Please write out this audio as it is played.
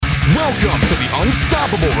Welcome to the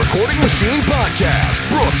Unstoppable Recording Machine Podcast,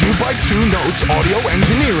 brought to you by Two Notes Audio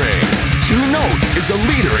Engineering. Two Notes is a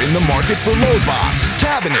leader in the market for load box,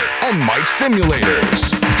 cabinet, and mic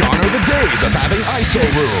simulators. Gone are the days of having ISO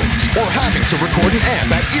rooms or having to record an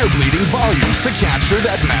amp at ear-bleeding volumes to capture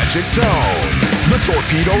that magic tone. The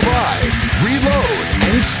Torpedo Live, Reload,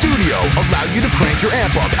 and Studio allow you to crank your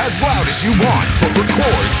amp up as loud as you want, but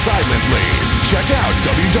record silently. Check out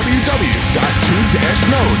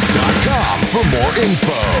www.2-notes.com for more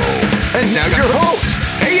info. And now your host,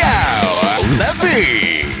 Eyal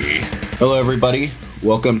Levi. Hello, everybody.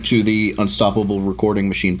 Welcome to the Unstoppable Recording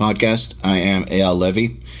Machine Podcast. I am Eyal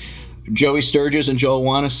Levi. Joey Sturgis and Joel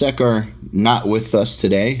Wanasek are not with us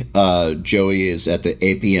today. Joey is at the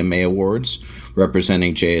APMA Awards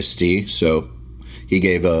representing JST, so he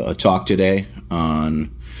gave a talk today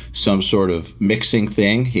on some sort of mixing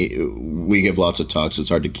thing. We give lots of talks. It's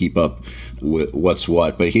hard to keep up with what's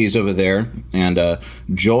what, but he's over there. And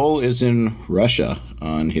Joel is in Russia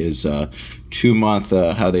on his 2-month,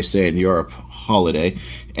 how they say in Europe, holiday.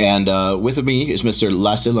 And with me is Mr.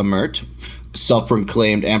 Lasse Lammert,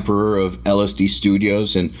 self-proclaimed emperor of LSD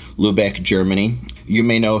Studios in Lübeck, Germany. You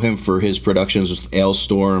may know him for his productions with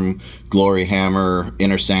Ailstorm, Glory Hammer,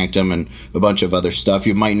 Inner Sanctum, and a bunch of other stuff.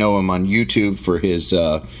 You might know him on YouTube for his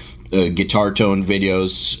guitar tone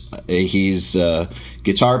videos. He's a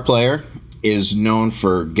guitar player, is known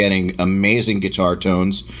for getting amazing guitar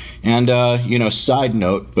tones. And, side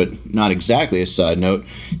note, but not exactly a side note,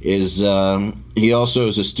 is he also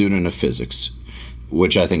is a student of physics,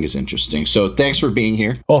 which I think is interesting. So thanks for being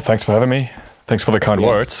here. Well, thanks for having me. Thanks for the kind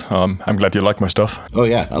words. I'm glad you like my stuff. Oh,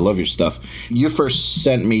 yeah. I love your stuff. You first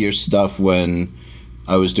sent me your stuff when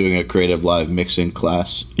I was doing a Creative Live mixing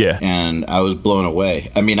class. Yeah. And I was blown away.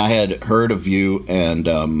 I mean, I had heard of you, and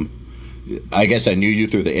I guess I knew you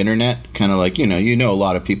through the internet. Kind of like, you know a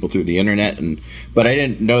lot of people through the internet, but I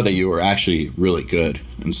didn't know that you were actually really good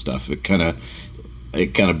and stuff. It kind of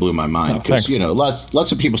blew my mind because,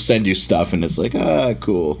 lots of people send you stuff, and it's like,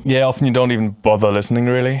 cool. Yeah, often you don't even bother listening,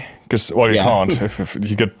 really. Because, you can't. if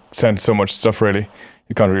you get sent so much stuff, really,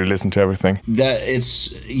 you can't really listen to everything. That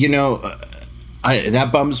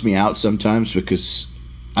bums me out sometimes because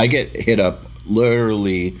I get hit up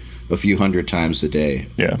literally a few hundred times a day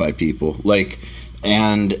by people.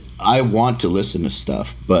 And I want to listen to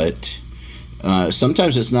stuff, but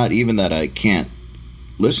sometimes it's not even that I can't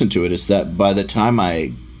listen to it. It's that by the time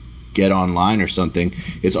I get online or something,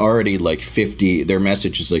 it's already like 50, their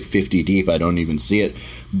message is like 50 deep. I don't even see it.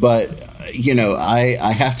 But,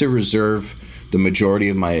 I have to reserve the majority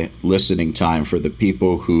of my listening time for the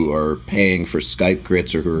people who are paying for Skype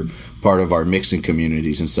grits or who are part of our mixing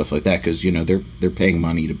communities and stuff like that, because, they're paying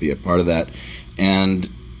money to be a part of that. And,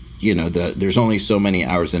 there's only so many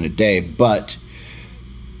hours in a day, but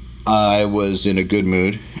I was in a good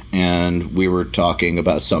mood and we were talking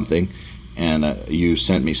about something, and you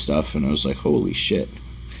sent me stuff, and I was like, holy shit,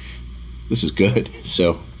 this is good.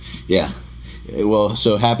 So, yeah. Well,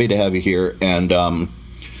 so happy to have you here, and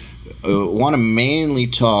want to mainly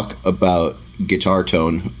talk about guitar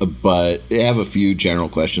tone, but I have a few general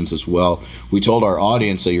questions as well. We told our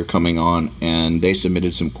audience that you're coming on, and they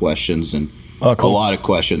submitted some questions, and cool. A lot of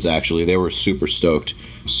questions, actually. They were super stoked.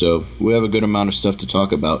 So we have a good amount of stuff to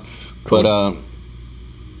talk about. Cool. But,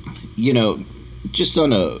 just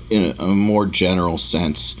in a more general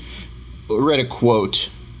sense, I read a quote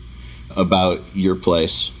about your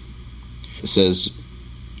place. It says,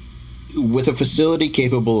 with a facility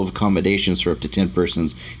capable of accommodations for up to 10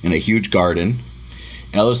 persons in a huge garden,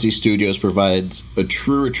 LSD Studios provides a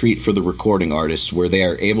true retreat for the recording artists where they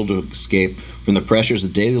are able to escape from the pressures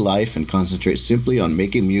of daily life and concentrate simply on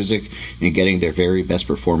making music and getting their very best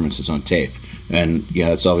performances on tape. And yeah,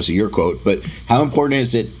 that's obviously your quote, but how important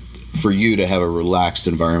is it for you to have a relaxed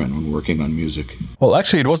environment when working on music? Well,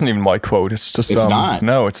 actually, it wasn't even my quote. It's just... It's not?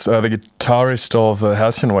 No, it's the guitarist of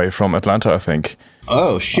Halcyon Wave from Atlanta, I think.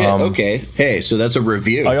 Oh, shit. Okay. Hey, so that's a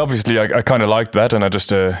review. I kind of liked that, and I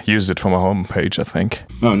just used it for my homepage, I think.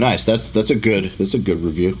 Oh, nice. That's a good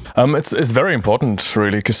review. It's very important,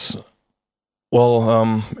 really, because,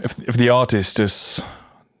 if the artist is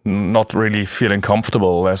not really feeling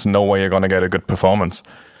comfortable, there's no way you're going to get a good performance.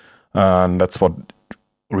 And that's what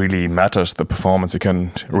really matters, the performance. You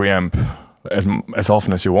can reamp as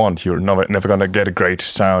often as you want. You're never going to get a great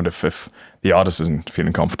sound if the artist isn't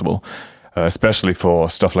feeling comfortable, especially for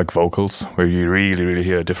stuff like vocals, where you really, really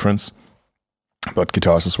hear a difference, but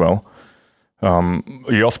guitars as well.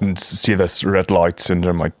 You often see this red light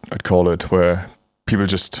syndrome, I'd call it, where people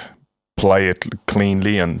just play it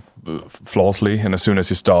cleanly and flawlessly, and as soon as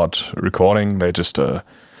you start recording, they just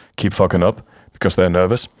keep fucking up because they're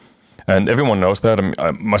nervous. And everyone knows that.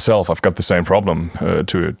 I mean, myself, I've got the same problem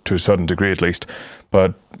to a certain degree, at least.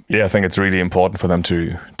 But yeah, I think it's really important for them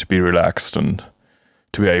to be relaxed and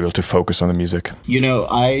to be able to focus on the music. You know,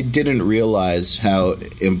 I didn't realize how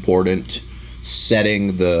important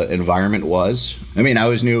setting the environment was. I mean, I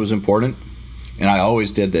always knew it was important, and I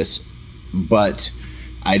always did this, but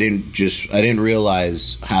I didn't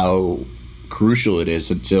realize how crucial it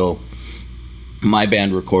is until my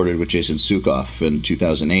band recorded with Jason Sukoff in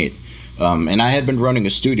 2008. And I had been running a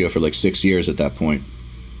studio for like 6 years at that point.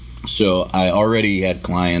 So I already had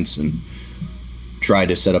clients and tried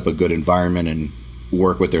to set up a good environment and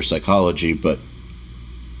work with their psychology. But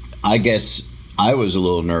I guess I was a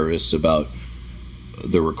little nervous about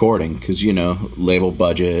the recording because, you know, label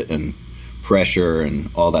budget and pressure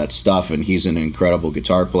and all that stuff. And he's an incredible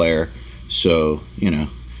guitar player. So, you know,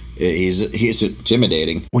 he's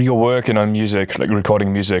intimidating. When you're working on music, like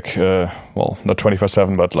recording music, well, not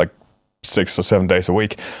 24/7, but like 6 or 7 days a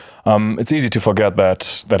week, it's easy to forget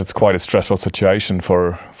that it's quite a stressful situation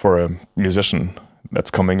for a musician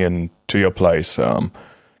that's coming in to your place,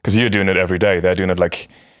 because you're doing it every day. They're doing it like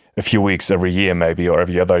a few weeks every year, maybe, or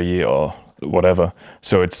every other year, or whatever.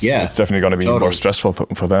 So it's definitely going to be more stressful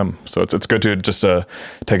for them. So it's good to just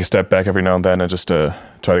take a step back every now and then and just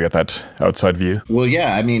try to get that outside view. Well,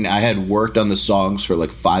 yeah, I mean, I had worked on the songs for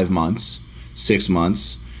like 5 months, 6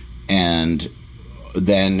 months, and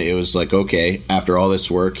then it was like, okay, after all this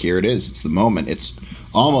work, here it is. It's the moment. It's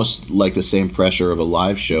almost like the same pressure of a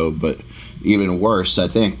live show, but even worse, I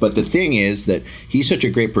think. But the thing is that he's such a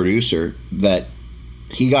great producer that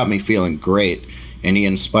he got me feeling great, and he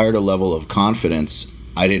inspired a level of confidence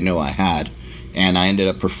I didn't know I had, and I ended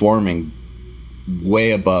up performing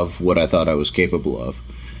way above what I thought I was capable of.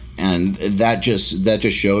 And that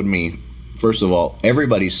just showed me, first of all,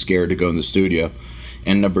 everybody's scared to go in the studio.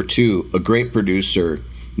 And number two, a great producer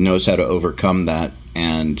knows how to overcome that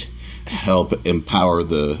and help empower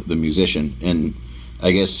the musician. And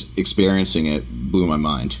I guess experiencing it blew my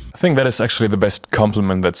mind. I think that is actually the best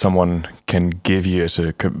compliment that someone can give you as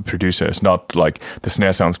a producer. It's not like the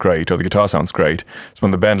snare sounds great or the guitar sounds great. It's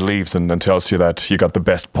when the band leaves and tells you that you got the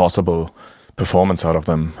best possible performance out of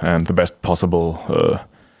them and the best possible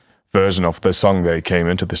version of the song they came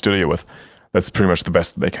into the studio with. That's pretty much the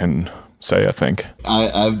best they can say, I think.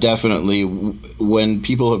 I've definitely, when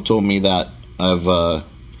people have told me that, I've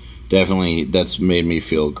definitely, that's made me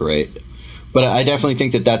feel great. But I definitely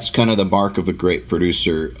think that that's kind of the mark of a great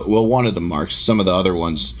producer. Well, one of the marks. Some of the other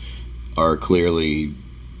ones are clearly,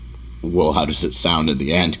 well, how does it sound in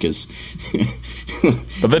the end? Because,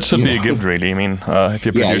 but that should be a gift, really. I mean, if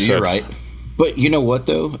you produce you're right. But you know what,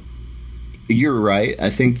 though? You're right. I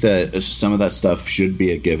think that some of that stuff should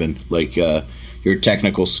be a given. Like your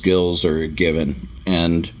technical skills are a given,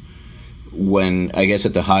 and when I guess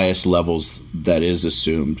at the highest levels that is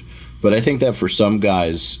assumed. But I think that for some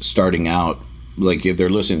guys starting out, like if they're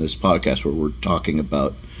listening to this podcast where we're talking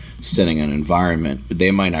about setting an environment, they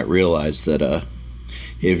might not realize that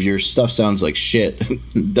if your stuff sounds like shit,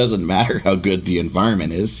 it doesn't matter how good the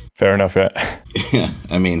environment is. Fair enough, yeah. Yeah,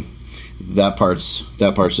 I mean, that part's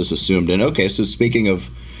just assumed. And okay, so speaking of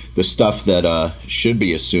the stuff that should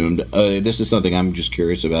be assumed, this is something I'm just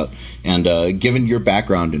curious about. And given your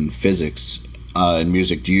background in physics, in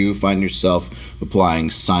music, do you find yourself applying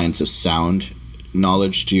science of sound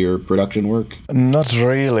knowledge to your production work? Not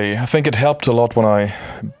really. I think it helped a lot when I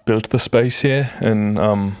built the space here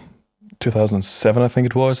in 2007, I think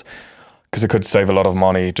it was, because I could save a lot of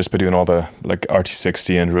money just by doing all the like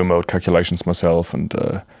RT60 and room mode calculations myself and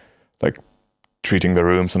like treating the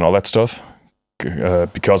rooms and all that stuff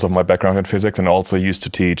because of my background in physics, and also used to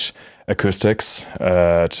teach acoustics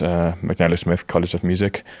at McNally Smith College of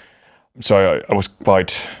Music. So I was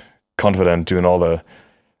quite confident doing all the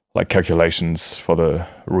like calculations for the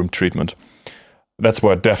room treatment. That's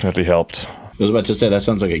what definitely helped. I was about to say, that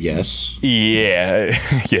sounds like a yes. Yeah,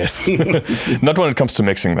 yes. Not when it comes to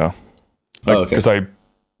mixing, though. Like, okay. Because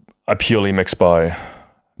I purely mix by,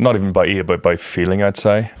 not even by ear, but by feeling, I'd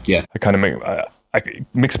say. Yeah. I kind of I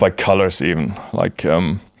mix by colors even. Like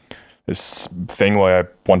this thing where I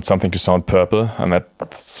want something to sound purple, and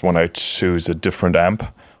that's when I choose a different amp.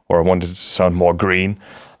 Or I want it to sound more green.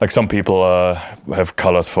 Like some people have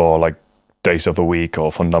colors for like days of the week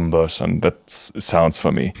or for numbers, and that sounds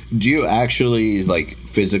for me. Do you actually like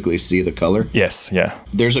physically see the color? Yes, yeah.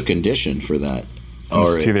 There's a condition for that.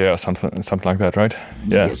 Synesthesia or something like that, right?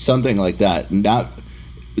 Yeah, something like that. Not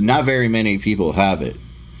very many people have it.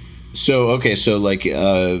 So okay, so like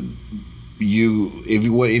if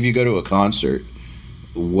you go to a concert,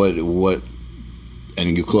 what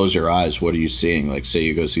and you close your eyes, what are you seeing? Like, say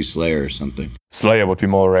you go see Slayer or something. Slayer would be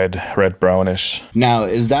more red brownish. Now,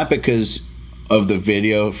 is that because of the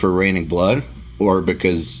video for Raining Blood, or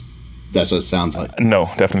because that's what it sounds like? No,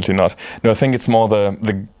 definitely not. No, I think it's more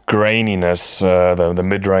the graininess, the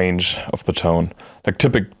mid-range of the tone. Like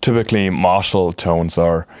typically Marshall tones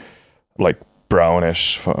are like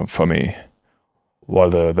brownish for me, while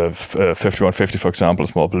the 5150, for example,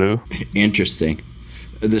 is more blue. Interesting.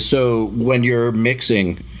 So when you're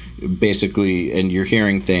mixing, basically, and you're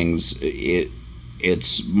hearing things,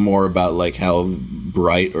 it's more about like how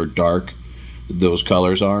bright or dark those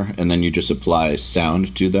colors are, and then you just apply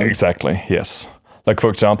sound to them. Exactly. Yes. Like, for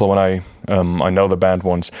example, when I know the band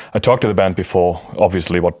once, I talked to the band before,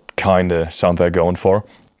 obviously, what kind of sound they're going for,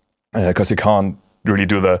 because you can't really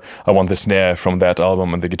do I want the snare from that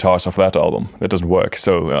album and the guitars of that album. That doesn't work.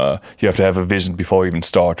 So you have to have a vision before you even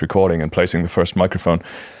start recording and placing the first microphone.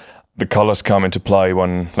 The colors come into play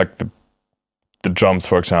when, like, the drums,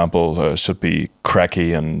 for example, should be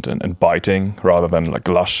cracky and biting rather than like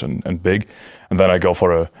lush and big. And then I go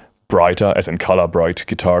for a brighter, as in color bright,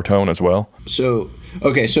 guitar tone as well. So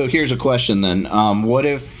here's a question then. What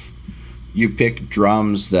if you pick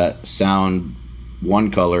drums that sound one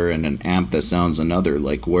color and an amp that sounds another?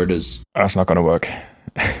 Like, where does... That's not going to work.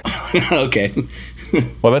 Okay.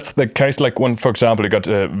 Well, that's the case, like when, for example, you got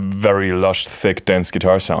a very lush, thick, dense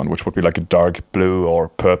guitar sound, which would be like a dark blue or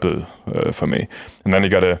purple for me. And then you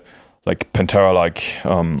got a like Pantera-like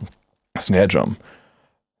snare drum.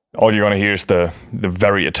 All you're going to hear is the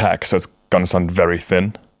very attack, so it's going to sound very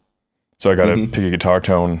thin. So I got to pick a guitar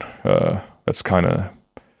tone that's kind of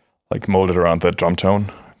like molded around the drum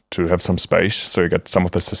tone to have some space, so you get some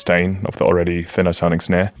of the sustain of the already thinner sounding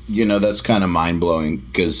snare. You know, that's kind of mind-blowing,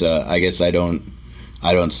 because I guess I don't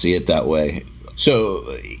see it that way.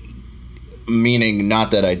 So, meaning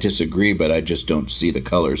not that I disagree, but I just don't see the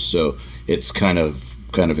colors, so it's kind of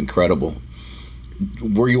incredible.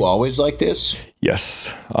 Were you always like this?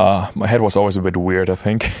 Yes. My head was always a bit weird, I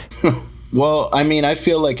think. Well, I mean, I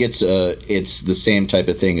feel like it's the same type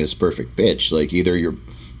of thing as perfect pitch. Like, either you're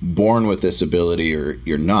born with this ability or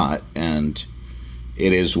you're not, and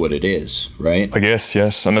it is what it is, right? I guess,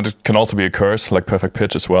 yes. And it can also be a curse, like perfect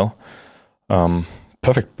pitch as well.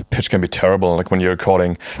 Perfect pitch can be terrible, like when you're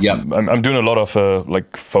recording. Yeah, I'm doing a lot of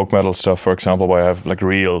like folk metal stuff, for example, where I have like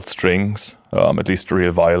real strings, at least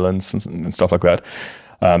real violins and stuff like that,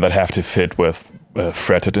 that have to fit with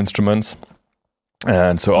fretted instruments.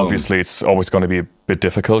 And so obviously it's always going to be a bit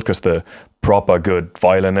difficult, because the proper good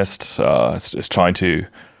violinist is trying to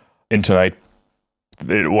intonate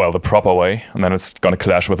the proper way, and then it's going to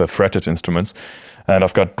clash with the fretted instruments. And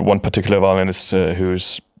I've got one particular violinist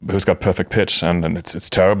who's got perfect pitch, and it's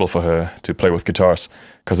terrible for her to play with guitars,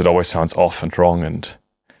 because it always sounds off and wrong and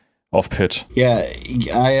off pitch. Yeah,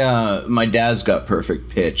 my dad's got perfect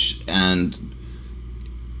pitch, and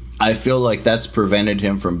I feel like that's prevented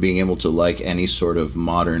him from being able to like any sort of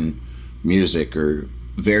modern music, or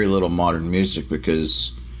very little modern music,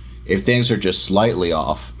 because if things are just slightly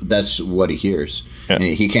off, that's what he hears. Yeah. And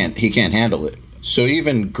he can't handle it. So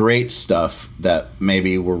even great stuff that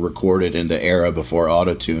maybe were recorded in the era before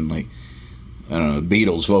autotune, like, I don't know,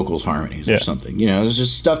 Beatles vocals harmonies or something, you know, it's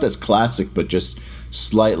just stuff that's classic but just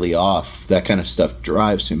slightly off. That kind of stuff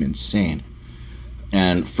drives him insane.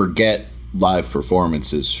 And forget live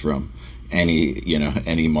performances from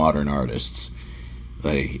any modern artists.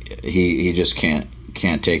 Like, he just can't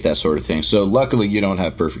take that sort of thing. So luckily you don't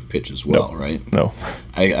have perfect pitch as well, right? No.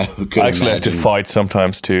 I actually have to fight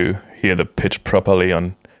sometimes to hear the pitch properly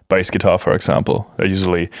on bass guitar, for example. I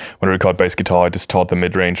usually, when I record bass guitar, I just taught the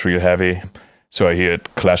mid-range real heavy, so I hear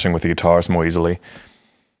it clashing with the guitars more easily.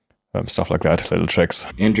 Stuff like that, little tricks.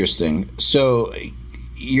 Interesting. So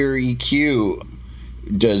your EQ,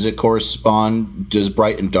 does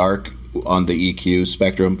bright and dark on the EQ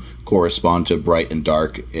spectrum correspond to bright and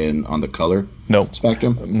dark on the color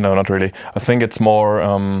spectrum? No, not really. I think it's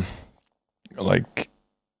more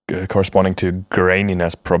corresponding to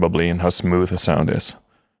graininess, probably, and how smooth the sound is.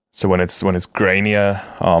 So when it's grainier,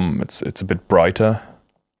 it's a bit brighter,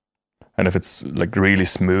 and if it's like really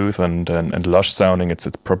smooth and lush sounding, it's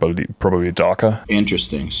probably darker.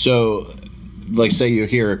 Interesting. So, like, say you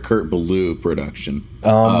hear a Kurt Ballou production.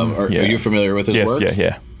 Are you familiar with his work?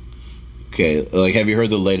 Yeah. Okay, like, have you heard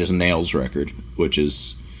the latest Nails record, which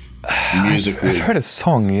is musically... I've heard a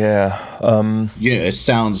song, yeah. It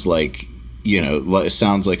sounds like, it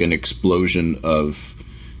sounds like an explosion of,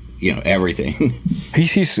 everything.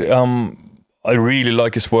 He's I really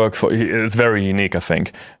like his work. It's very unique, I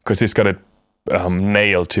think, because he's got a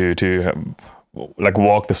nail to like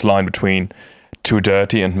walk this line between too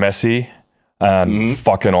dirty and messy, and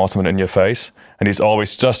fucking awesome and in your face. And he's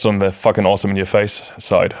always just on the fucking awesome in your face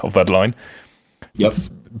side of that line. Yep. It's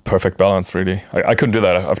perfect balance, really. I couldn't do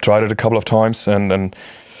that. I've tried it a couple of times, and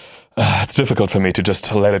it's difficult for me to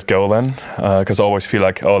just let it go then, because I always feel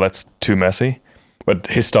like, oh, that's too messy. But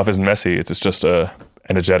his stuff isn't messy. It's just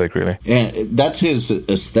energetic, really. And that's his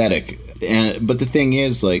aesthetic. But the thing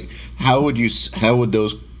is, like, how would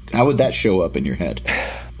that show up in your head?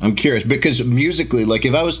 I'm curious, because musically, like,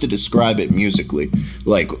 if I was to describe it musically,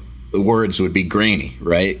 like, the words would be grainy,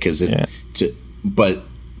 right? But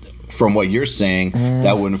from what you're saying,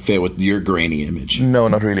 that wouldn't fit with your grainy image. No,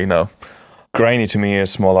 not really, no. Grainy to me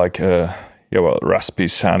is more like, raspy,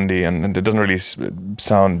 sandy, and it doesn't really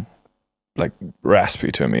sound like raspy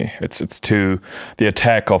to me. It's too, the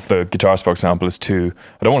attack of the guitars, for example, is too,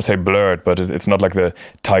 I don't want to say blurred, but it's not like the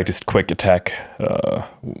tightest, quick attack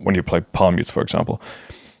when you play palm mutes, for example.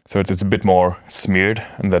 So it's a bit more smeared,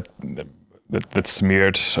 and that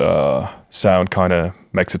smeared sound kind of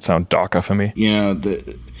makes it sound darker for me. You know,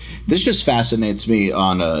 this just fascinates me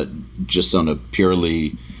on a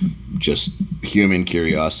purely just human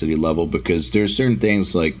curiosity level, because there's certain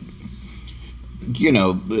things like, you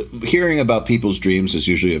know, hearing about people's dreams is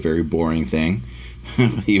usually a very boring thing,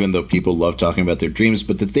 even though people love talking about their dreams.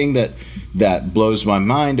 But the thing that blows my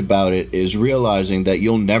mind about it is realizing that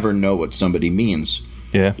you'll never know what somebody means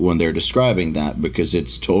when they're describing that, because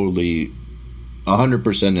it's totally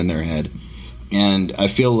 100% in their head. And I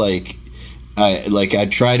feel like I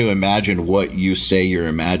try to imagine what you say you're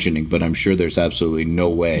imagining, but I'm sure there's absolutely no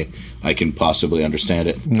way I can possibly understand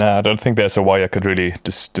it. No, I don't think there's a way I could really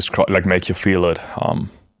describe, like, make you feel it.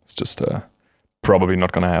 It's just probably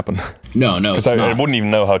not going to happen. No, it's not. I wouldn't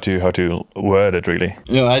even know how to word it, really.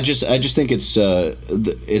 No, I just think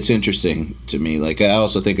it's interesting to me. Like, I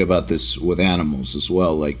also think about this with animals as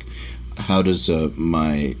well. Like, how does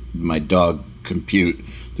my dog compute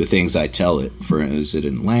the things I tell it? Is it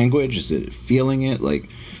in language? Is it feeling it? Like,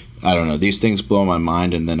 I don't know. These things blow my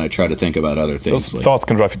mind, and then I try to think about other things. Those thoughts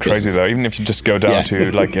can drive you crazy, though. Even if you just go down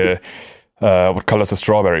to, like, what color is a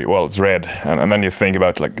strawberry? Well, it's red. And then you think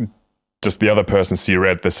about, like, does the other person see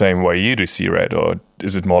red the same way you do see red? Or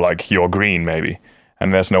is it more like you're green, maybe?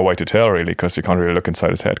 And there's no way to tell, really, because you can't really look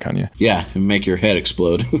inside his head, can you? Yeah, make your head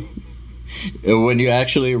explode. When you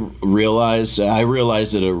actually realize, I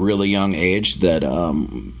realized at a really young age that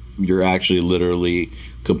you're actually literally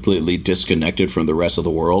completely disconnected from the rest of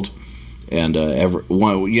the world. And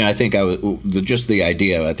I think I was just the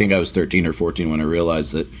idea. I think I was 13 or 14 when I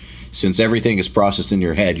realized that since everything is processed in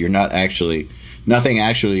your head, nothing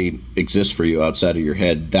actually exists for you outside of your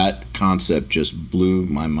head. That concept just blew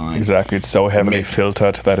my mind. Exactly. It's so heavily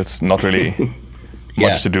filtered that it's not really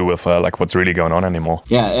much to do with like what's really going on anymore.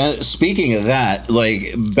 Yeah, and speaking of that,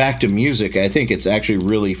 like, back to music, I think it's actually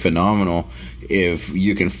really phenomenal if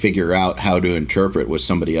you can figure out how to interpret what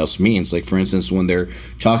somebody else means. Like, for instance, when they're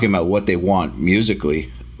talking about what they want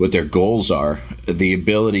musically, what their goals are, the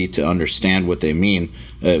ability to understand what they mean,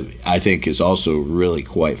 I think is also really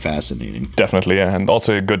quite fascinating. Definitely, yeah, and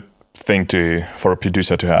also a good thing for a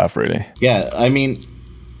producer to have, really. Yeah, I mean,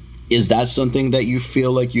 is that something that you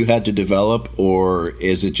feel like you had to develop, or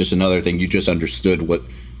is it just another thing you just understood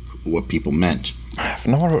what people meant? I've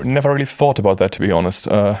never really thought about that, to be honest.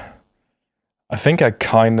 I think I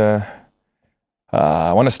kind of,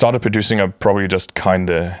 when I started producing, I probably just kind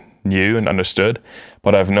of knew and understood,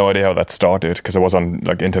 but I have no idea how that started, because I was on,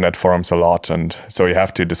 like, internet forums a lot, and so you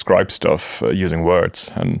have to describe stuff using words,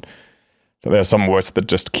 and so there are some words that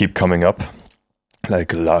just keep coming up,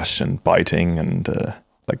 like lush and biting and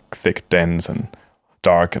like thick, dense and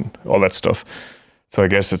dark and all that stuff. So I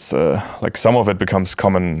guess it's like some of it becomes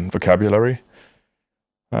common vocabulary,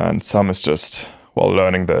 and some is just, well,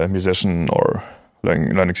 learning the musician or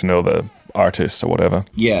learning to know the artist or whatever.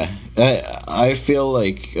 Yeah, I feel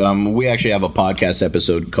like we actually have a podcast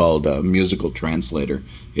episode called Musical Translator.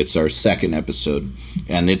 It's our second episode,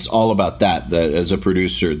 and it's all about that as a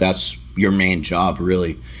producer, that's your main job,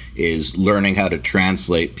 really, is learning how to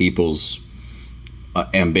translate people's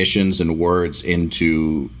ambitions and words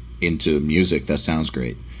into music that sounds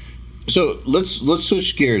great. So let's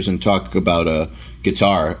switch gears and talk about a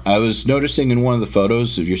guitar. I was noticing in one of the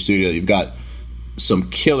photos of your studio, you've got some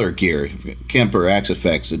killer gear. You've got Kemper,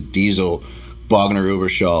 Axe-Fx, a Diesel, Bogner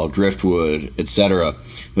Uberschall, Driftwood, etc.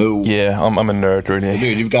 Yeah, I'm a nerd, really.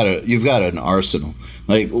 Dude, you've got an arsenal.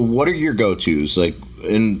 Like, what are your go-tos? Like,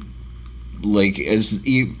 and like, as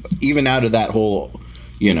even out of that whole,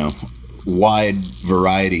 wide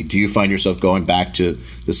variety, do you find yourself going back to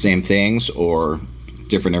the same things or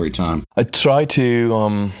different every time? I try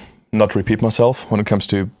to not repeat myself when it comes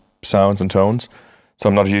to sounds and tones. So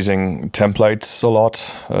I'm not using templates a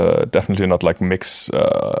lot, definitely not like mix,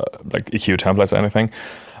 like EQ templates or anything.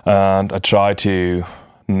 And I try to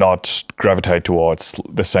not gravitate towards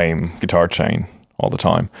the same guitar chain all the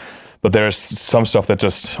time. But there's some stuff that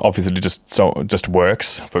just obviously just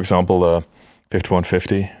works. For example, the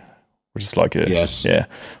 5150, which is like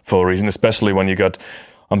for a reason, especially when you got,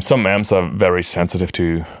 some amps are very sensitive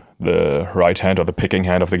to the right hand or the picking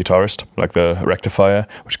hand of the guitarist, like the rectifier,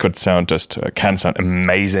 which can sound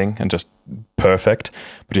amazing and just perfect,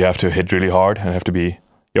 but you have to hit really hard and you have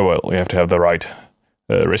to have the right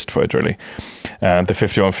wrist for it, really. And the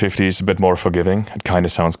 5150 is a bit more forgiving. It kind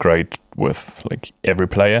of sounds great with like every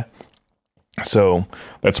player. So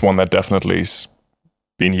that's one that definitely is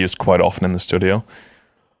being used quite often in the studio.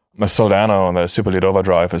 My Soldano on the Super Lead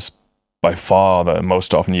Overdrive is by far the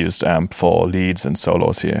most often used amp for leads and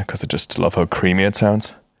solos here, because I just love how creamy it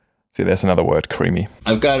sounds. See, there's another word, creamy.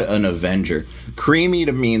 I've got an Avenger. Creamy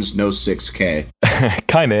means no 6K.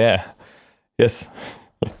 Kinda, yeah. Yes,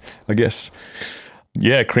 I guess.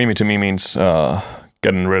 Yeah, creamy to me means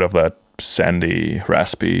getting rid of that sandy,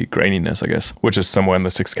 raspy graininess, I guess, which is somewhere in the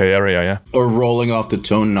 6K area, yeah. Or rolling off the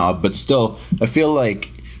tone knob, but still, I feel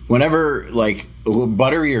like whenever, like,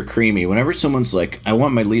 buttery or creamy, whenever someone's like, I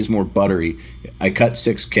want my leads more buttery, I cut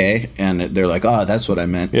 6K, and they're like, oh, that's what I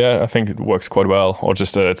meant. Yeah, I think it works quite well. Or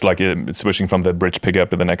just, it's like it's switching from the bridge pickup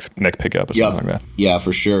to the neck pickup or something like that. Yeah,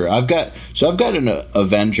 for sure. I've got an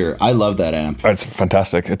Avenger. I love that amp. It's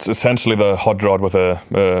fantastic. It's essentially the hot rod with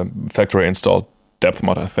a factory installed depth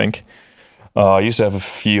mod, I think. I used to have a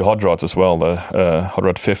few hot rods as well, the Hot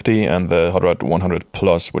Rod 50 and the Hot Rod 100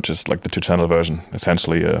 Plus, which is like the 2-channel version,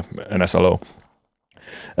 essentially an SLO.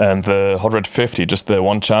 And the Hot Rod 50, just the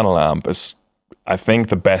 1-channel amp, is, I think,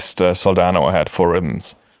 the best Soldano I had for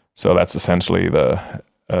ribbons. So that's essentially the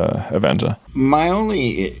Avenger. My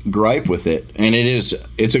only gripe with it, and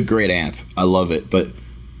it's a great amp, I love it, but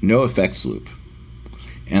no effects loop.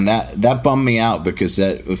 And that bummed me out, because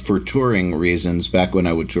that, for touring reasons, back when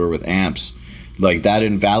I would tour with amps, like that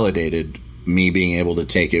invalidated me being able to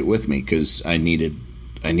take it with me, because I needed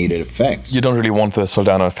effects. You don't really want the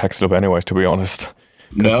Soldano effects loop anyways, to be honest.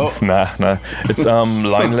 No? Nah. It's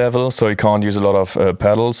line level, so you can't use a lot of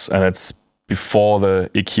pedals, and it's before the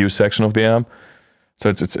EQ section of the amp. So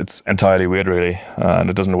it's entirely weird, really, and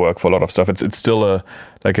it doesn't work for a lot of stuff. It's still a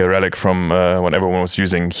relic from when everyone was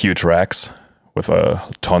using huge racks with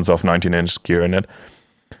tons of 19-inch gear in it.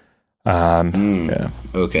 And yeah.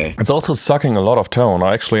 Okay. It's also sucking a lot of tone.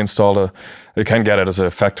 I actually installed you can get it as a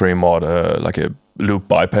factory mod, like a loop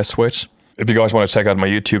bypass switch. If you guys want to check out my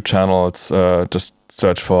YouTube channel, it's just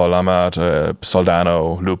search for Lamad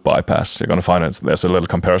Soldano loop bypass. You're going to find it. There's a little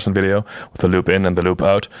comparison video with the loop in and the loop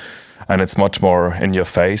out. And it's much more in your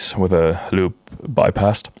face with a loop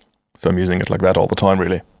bypassed. So I'm using it like that all the time,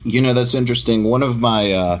 really. You know, that's interesting. One of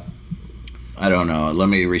my... I don't know. Let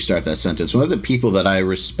me restart that sentence. One of the people that I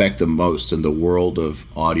respect the most in the world of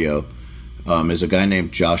audio is a guy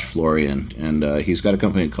named Josh Florian, and he's got a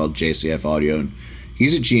company called JCF Audio, and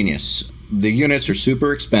he's a genius. The units are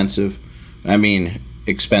super expensive. I mean,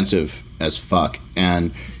 expensive as fuck.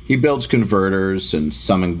 And he builds converters and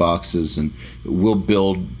summing boxes, and will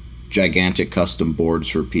build gigantic custom boards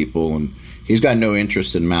for people, and he's got no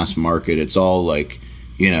interest in mass market. It's all like,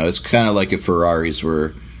 you know, it's kind of like if Ferraris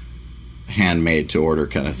were handmade to order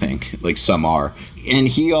kind of thing, like some are. And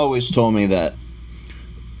he always told me that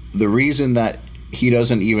the reason that he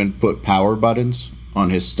doesn't even put power buttons on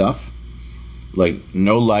his stuff, like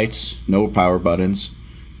no lights, no power buttons,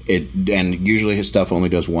 and usually his stuff only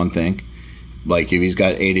does one thing, like if he's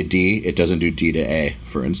got A to D, it doesn't do D to A,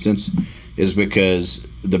 for instance, is because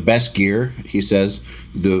the best gear, he says,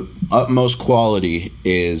 the utmost quality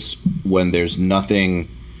is when there's nothing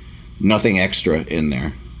extra in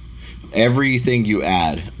there. Everything you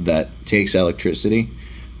add that takes electricity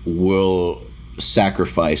will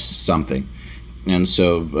sacrifice something. And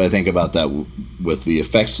so I think about that with the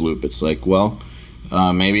effects loop. It's like, well,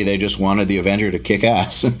 maybe they just wanted the Avenger to kick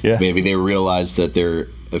ass. Yeah. Maybe they realized that their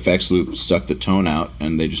effects loop sucked the tone out,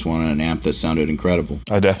 and they just wanted an amp that sounded incredible.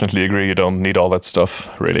 I definitely agree. You don't need all that stuff,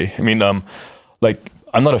 really. I mean, like,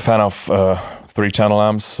 I'm not a fan of 3-channel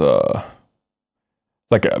amps.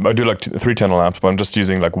 Like, I do like 3-channel amps, but I'm just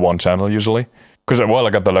using like 1 channel usually. Because, well, I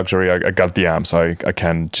got the luxury, I got the amp, so I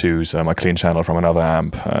can choose my clean channel from another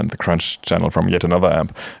amp and the crunch channel from yet another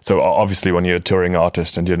amp. So obviously when you're a touring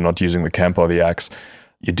artist and you're not using the Kemp or the Axe,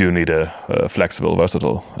 you do need a flexible,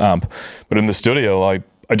 versatile amp. But in the studio,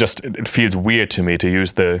 it feels weird to me to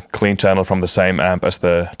use the clean channel from the same amp as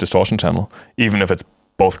the distortion channel, even if it's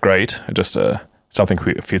both great. It just something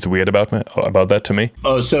feels weird about that to me.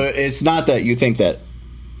 Oh, so it's not that you think that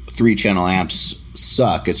 3-channel amps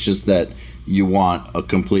suck. It's just that you want a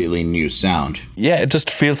completely new sound. Yeah, it just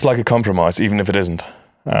feels like a compromise, even if it isn't.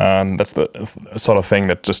 And that's the sort of thing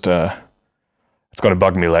that just it's going to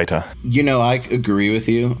bug me later. I agree with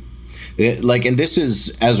you. And this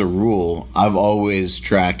is, as a rule, I've always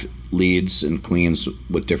tracked leads and cleans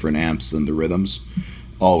with different amps than the rhythms.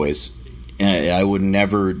 Always. I would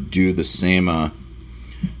never do the same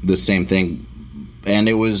thing. And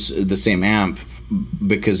it was the same amp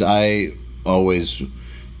because I've always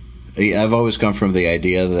come from the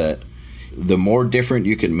idea that the more different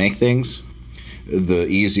you can make things, the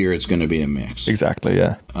easier it's going to be to mix. Exactly,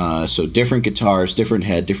 yeah. So different guitars, different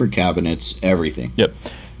head, different cabinets, everything. Yep.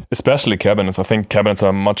 Especially cabinets. I think cabinets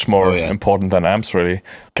are much more important than amps, really.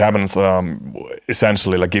 Cabinets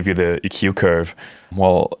essentially like give you the EQ curve,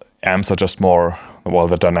 while amps are just more,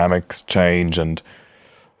 the dynamics change, and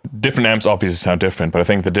different amps obviously sound different, but I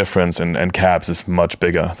think the difference in cabs is much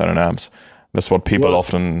bigger than in amps. That's what people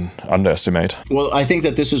often underestimate. Well, I think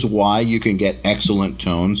that this is why you can get excellent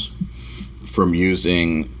tones from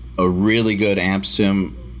using a really good amp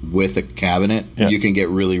sim with a cabinet. Yeah. You can get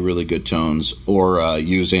really, really good tones, or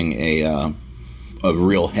using a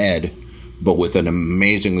real head, but with an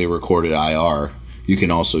amazingly recorded IR, you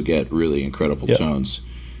can also get really incredible tones.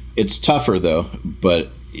 It's tougher though, but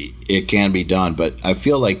it can be done. But I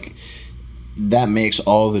feel like that makes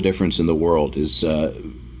all the difference in the world. Is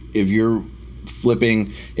if you're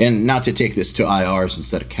flipping, and not to take this to IRs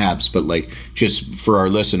instead of cabs, but like just for our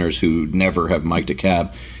listeners who never have mic'd a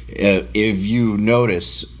cab, if you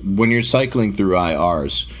notice when you're cycling through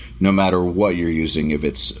IRs, no matter what you're using, if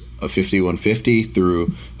it's a 5150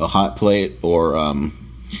 through a hot plate or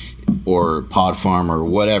pod farm or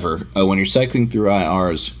whatever, when you're cycling through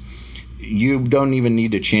IRs, you don't even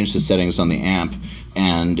need to change the settings on the amp,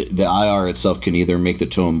 and the IR itself can either make the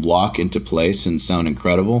tone lock into place and sound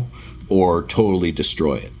incredible, or totally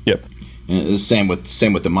destroy it. Yep. And the same with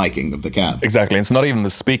the miking of the cab. Exactly. It's not even the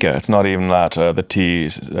speaker. It's not even that the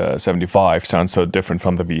T75 sounds so different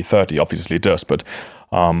from the V30. Obviously it does, but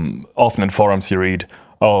often in forums you read,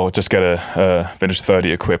 just get a Vintage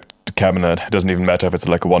 30 equipped cabinet. It doesn't even matter if it's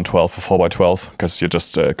like a 112 or 4x12, because you're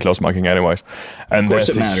just close miking anyways. And of course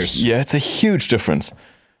it matters. Yeah, it's a huge difference.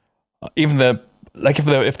 Even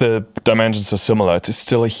if the dimensions are similar, it's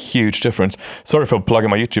still a huge difference. Sorry for plugging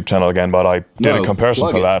my YouTube channel again, but I did a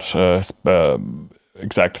comparison for that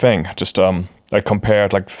exact thing. Just I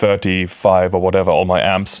compared like 35 or whatever all my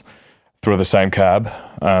amps through the same cab,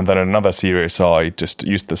 and then in another series I just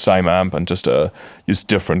used the same amp and just used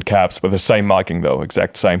different cabs with the same miking though,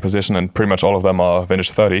 exact same position, and pretty much all of them are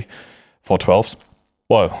Vintage 30 412s.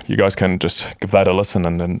 Well, you guys can just give that a listen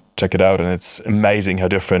and then check it out, and it's amazing how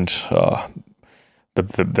different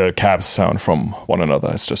the cabs sound from one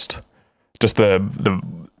another. It's just the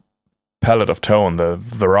palette of tone, the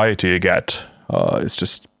variety you get is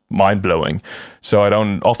just mind-blowing. So I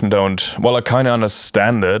I kind of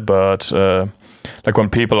understand it, but like when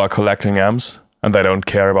people are collecting amps and they don't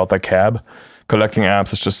care about their cab, collecting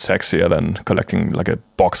amps is just sexier than collecting like a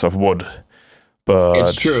box of wood. But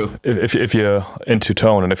it's true. If you're into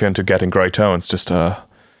tone and if you're into getting great tones, just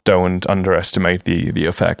don't underestimate the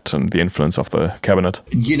effect and the influence of the cabinet.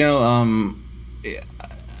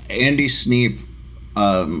 Andy Sneap,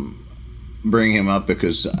 bring him up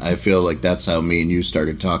because I feel like that's how me and you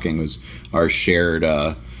started talking, was our shared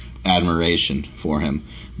admiration for him.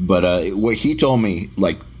 But what he told me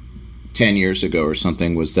like 10 years ago or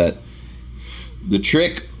something was that the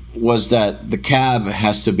trick was that the cab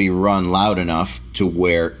has to be run loud enough to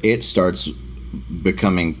where it starts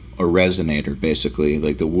becoming a resonator, basically.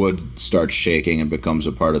 Like the wood starts shaking and becomes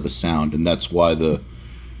a part of the sound, and that's why the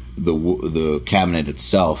cabinet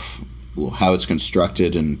itself, how it's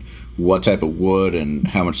constructed and what type of wood and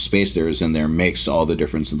how much space there is in there, makes all the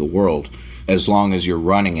difference in the world, as long as you're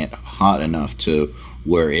running it hot enough to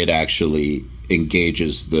where it actually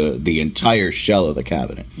engages the entire shell of the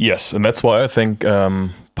cabinet. Yes, and that's why I think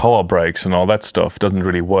power brakes and all that stuff doesn't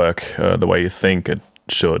really work the way you think it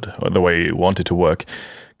should, or the way you want it to work,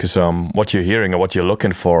 because what you're hearing or what you're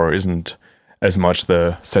looking for isn't as much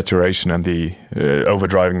the saturation and the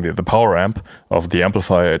overdriving the power amp of the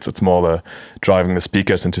amplifier. It's more the driving the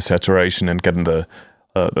speakers into saturation and getting the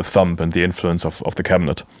thump and the influence of the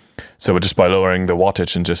cabinet. So just by lowering the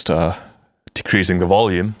wattage and just decreasing the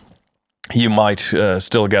volume, you might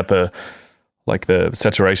still get the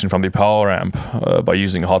saturation from the power amp by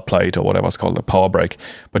using a hot plate or whatever it's called, the power brake,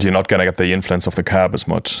 but you're not going to get the influence of the cab as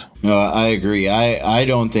much. No, I agree. I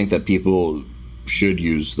don't think that people should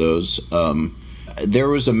use those. There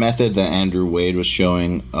was a method that Andrew Wade was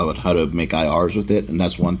showing about how to make IRs with it, and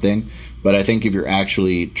that's one thing. But I think if you're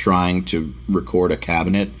actually trying to record a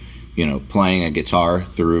cabinet, playing a guitar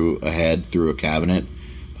through a cabinet,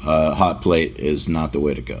 hot plate is not the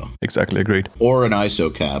way to go. Exactly, agreed. Or an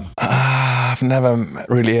ISO cab. I've never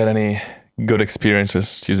really had any good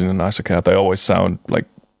experiences using an ISO cab. They always sound like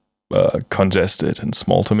congested and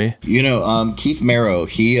small to me. Keith Merrow,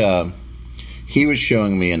 he was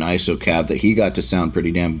showing me an ISO cab that he got to sound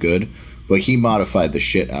pretty damn good, but he modified the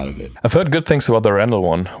shit out of it. I've heard good things about the Randall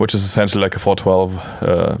one, which is essentially like a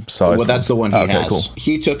 412 size. Well, that's the one he has. Cool.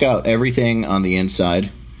 He took out everything on the inside.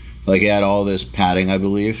 Like, he had all this padding, I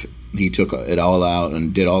believe. He took it all out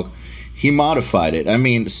and he modified it. I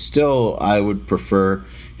mean, still, I would prefer,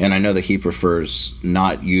 and I know that he prefers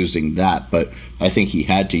not using that, but I think he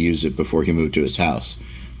had to use it before he moved to his house.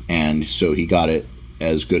 And so he got it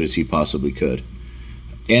as good as he possibly could.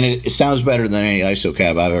 And it sounds better than any ISO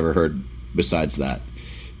cab I've ever heard besides that.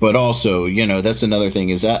 But also, that's another thing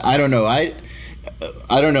is that, I don't know. I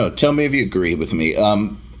don't know. Tell me if you agree with me.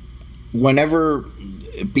 Whenever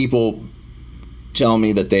people tell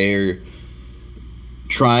me that they're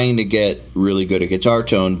trying to get really good at guitar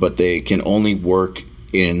tone, but they can only work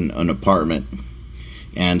in an apartment,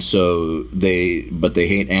 and so they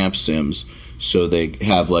hate amp sims, so they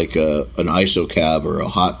have like an ISO cab or a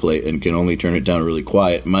hot plate and can only turn it down really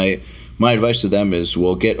quiet. My advice to them is,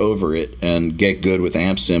 well, get over it and get good with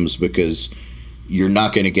amp sims, because you're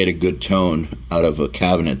not going to get a good tone out of a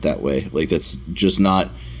cabinet that way. Like, that's just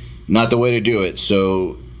not the way to do it.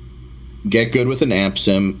 So get good with an amp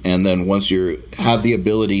sim, and then once you have the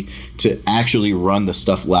ability to actually run the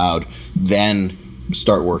stuff loud, then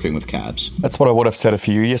start working with cabs. That's what I would have said a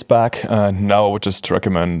few years back. Now I would just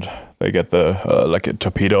recommend they get the like a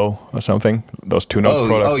Torpedo or something. Those 2 Notes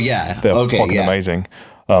products. Oh yeah, they're fucking amazing.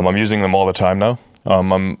 I'm using them all the time now.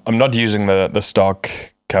 I'm not using the stock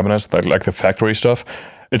cabinets, like the factory stuff.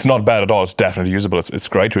 It's not bad at all. It's definitely usable. It's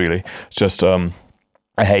great, really. It's just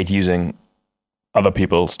I hate using other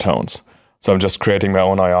people's tones. So I'm just creating my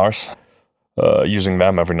own IRs, using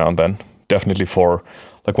them every now and then. Definitely for,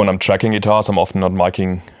 like, when I'm tracking guitars, I'm often not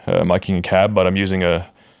miking a cab, but I'm using a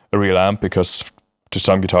real amp, because to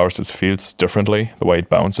some guitarists it feels differently, the way it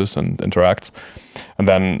bounces and interacts. And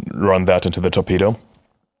then run that into the Torpedo.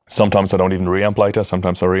 Sometimes I don't even reamp later,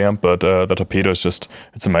 sometimes I reamp, but the Torpedo is just,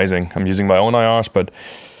 it's amazing. I'm using my own IRs, but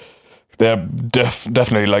they're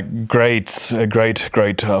definitely like great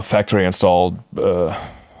factory installed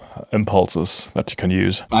impulses that you can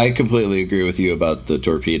use. I completely agree with you about the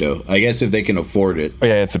Torpedo. I guess if they can afford it,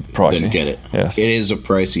 it's a pricey. Then get it. Yes. It is a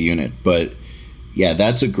pricey unit, but yeah,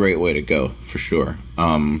 that's a great way to go for sure.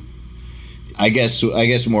 I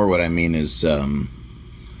guess more what I mean is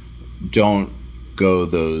don't go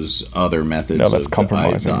those other methods. No, that's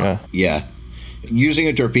compromising. Yeah. Using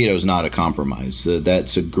a Torpedo is not a compromise.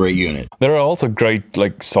 That's a great unit. There are also great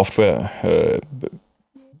like software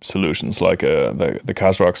solutions, like the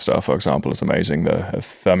Kazrock stuff, for example, is amazing. The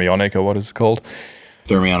Thermionic, or what is it called?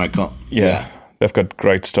 Thermionic. Yeah, they've got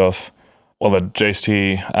great stuff. Well, the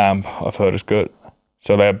JST amp I've heard is good.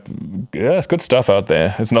 So there's good stuff out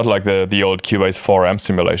there. It's not like the old Cubase 4 amp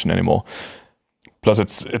simulation anymore. Plus,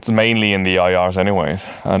 it's mainly in the IRs anyways.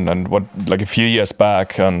 And what, like a few years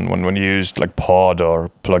back, and when you used like Pod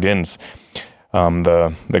or plugins,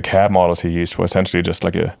 the cab models he used were essentially just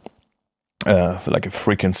like a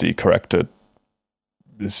frequency corrected,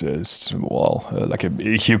 like a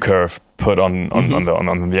EQ curve put on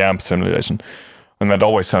the amp simulation. And that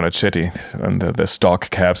always sounded shitty. And the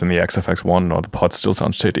stock cabs in the XFX1 or the Pod still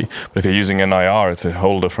sound shitty. But if you're using an IR, it's a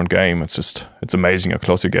whole different game. It's amazing how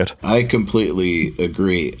close you get. I completely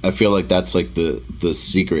agree. I feel like that's like the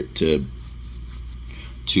secret to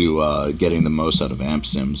getting the most out of amp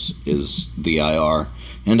sims is the IR.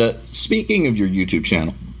 And speaking of your YouTube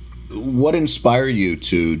channel, what inspired you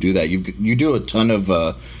to do that? You do a ton of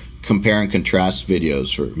compare and contrast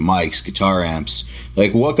videos for mics, guitar amps.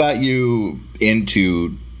 Like, what got you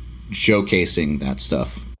into showcasing that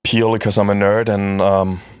stuff? Purely because I'm a nerd and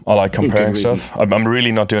I like comparing stuff. I'm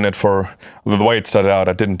really not doing it for the way it started out.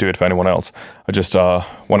 I didn't do it for anyone else. I just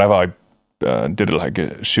whenever I did like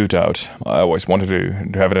a shootout, I always wanted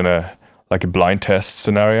to have it in a blind test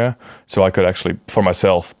scenario, so I could actually for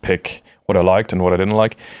myself pick what I liked and what I didn't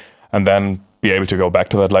like, and then be able to go back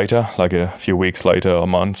to that later, like a few weeks later or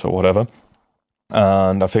months or whatever.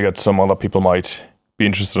 And I figured some other people might be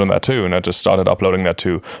interested in that too, and I just started uploading that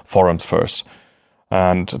to forums first.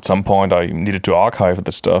 And at some point I needed to archive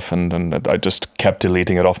this stuff, and I just kept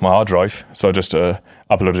deleting it off my hard drive. So I just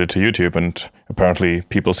uploaded it to YouTube, and apparently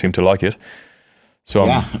people seem to like it. So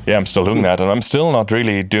I'm still doing that, and I'm still not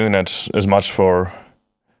really doing it as much for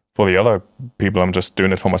For the other people, I'm just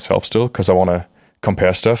doing it for myself still because I want to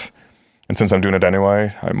compare stuff. And since I'm doing it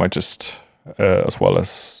anyway, I might just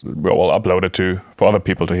upload it for other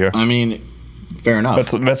people to hear. I mean, fair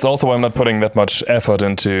enough. That's also why I'm not putting that much effort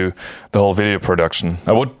into the whole video production.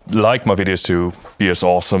 I would like my videos to be as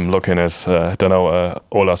awesome looking as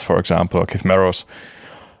Ola's, for example, or Keith Merrow's.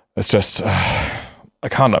 It's just I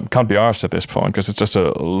can't be arsed at this point because it's just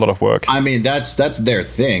a lot of work. I mean, that's their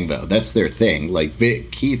thing, though. That's their thing. Like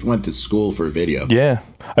Keith went to school for video. Yeah,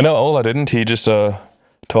 I know Ola didn't. He just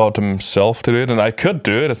taught himself to do it, and I could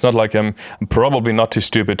do it. It's not like I'm probably not too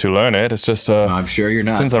stupid to learn it. It's just I'm sure you're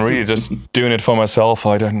not. Since I'm really just doing it for myself,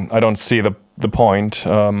 I don't see the point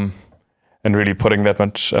in really putting that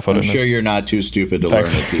much effort in it. I'm sure you're not too stupid to learn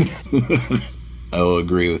it, Pete. I will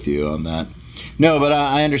agree with you on that. No, but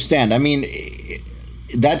I understand. I mean,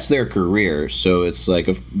 that's their career, so it's like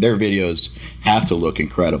if their videos have to look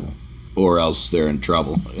incredible, or else they're in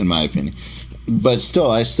trouble, in my opinion. But still,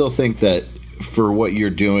 I still think that for what you're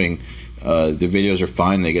doing, the videos are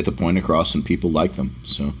fine. They get the point across, and people like them.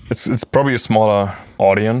 So it's probably a smaller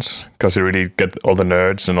audience because you really get all the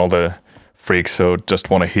nerds and all the freaks who just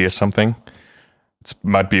want to hear something. It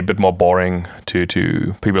might be a bit more boring to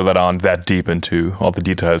people that aren't that deep into all the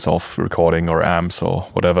details of recording or amps or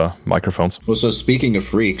whatever, microphones. Well, so speaking of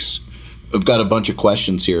freaks, I've got a bunch of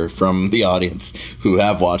questions here from the audience who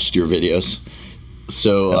have watched your videos.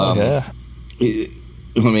 So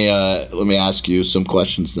let me ask you some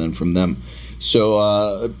questions then from them.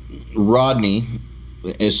 So Rodney,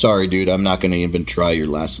 sorry, dude, I'm not going to even try your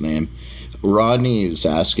last name. Rodney is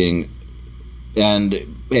asking,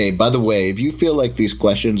 and hey, by the way, if you feel like these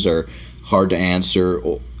questions are hard to answer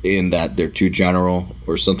in that they're too general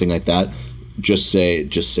or something like that, just say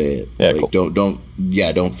it. Yeah, like, cool.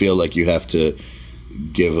 don't feel like you have to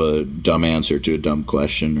give a dumb answer to a dumb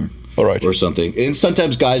question or something. And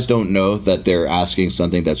sometimes guys don't know that they're asking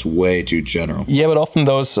something that's way too general. Yeah, but often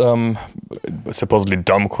those supposedly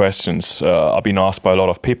dumb questions are being asked by a lot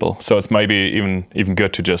of people. So it's maybe even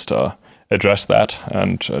good to just address that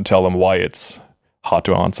and tell them why it's hard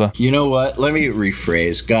to answer. You know what? Let me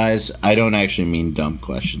rephrase, guys. I don't actually mean dumb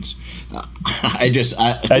questions. I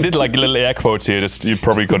did like little air quotes here. Just you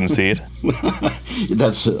probably couldn't see it.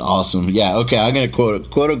 That's awesome. Yeah. Okay. I'm gonna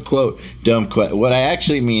quote unquote dumb question. What I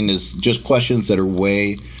actually mean is just questions that are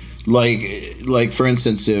way like for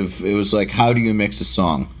instance, if it was like, how do you mix a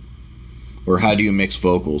song, or how do you mix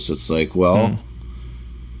vocals? It's like, well.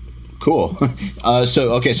 Cool.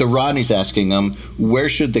 So Rodney's asking where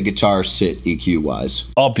should the guitar sit EQ wise?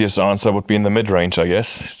 Obvious answer would be in the mid range, I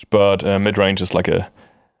guess. But mid range is like a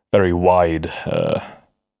very wide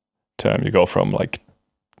term. You go from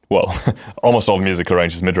almost all the musical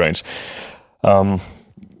range is mid range. Yeah,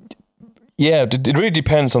 it really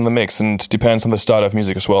depends on the mix and depends on the style of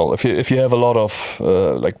music as well. If you have a lot of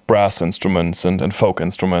like brass instruments and folk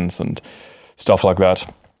instruments and stuff like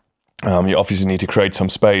that. You obviously need to create some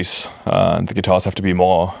space, and the guitars have to be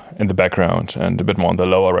more in the background and a bit more on the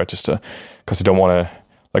lower register, because you don't want to,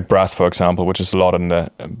 like brass, for example, which is a lot in the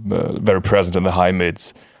very present in the high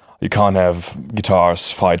mids. You can't have guitars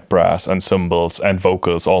fight brass and cymbals and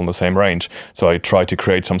vocals all in the same range. So I try to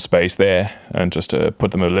create some space there and just put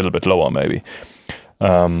them a little bit lower, maybe.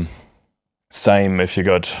 Same if you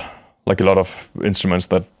got like a lot of instruments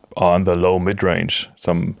that are in the low mid range,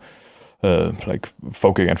 some. Like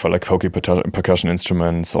folky and for like folky percussion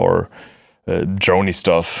instruments or droney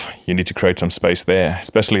stuff, you need to create some space there.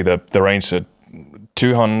 Especially the range at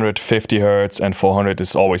 250 hertz and 400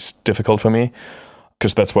 is always difficult for me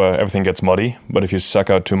because that's where everything gets muddy. But if you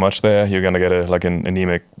suck out too much there, you're gonna get an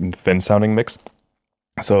anemic, thin sounding mix.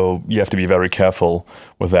 So you have to be very careful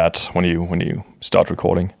with that when you start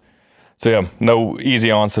recording. So yeah, no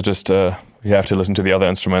easy answer. Just you have to listen to the other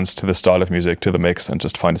instruments, to the style of music, to the mix, and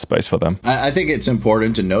just find a space for them. I think it's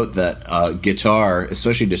important to note that guitar,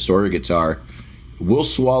 especially distorted guitar, will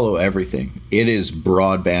swallow everything. It is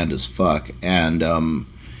broadband as fuck. And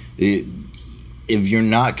if you're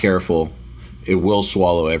not careful, it will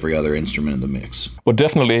swallow every other instrument in the mix. What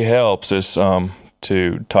definitely helps is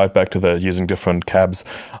to tie it back to the using different cabs.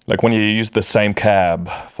 Like when you use the same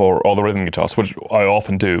cab for all the rhythm guitars, which I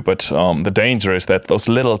often do, but the danger is that those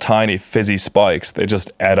little tiny fizzy spikes, they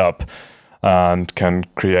just add up and can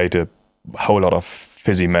create a whole lot of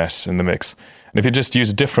fizzy mess in the mix. And if you just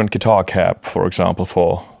use a different guitar cab, for example,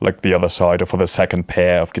 for like the other side or for the second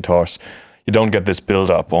pair of guitars, you don't get this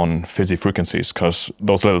build-up on fizzy frequencies because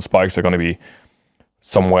those little spikes are going to be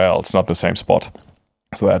somewhere else, not the same spot.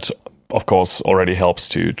 So that, of course, already helps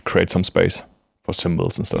to create some space for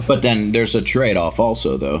cymbals and stuff. But then there's a trade-off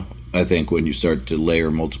also, though, I think, when you start to layer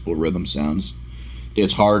multiple rhythm sounds.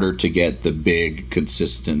 it's harder to get the big,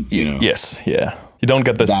 consistent, Yes, yeah. You don't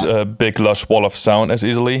get this big, lush wall of sound as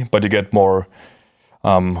easily, but you get more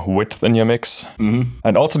width in your mix. Mm-hmm.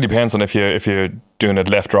 And also depends on if you're doing it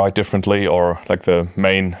left, right differently, or like the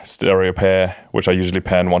main stereo pair, which I usually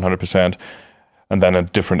pan 100%, and then a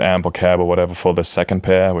different amp or cab or whatever for the second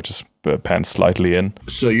pair, which is panned slightly in.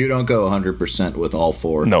 So you don't go 100% with all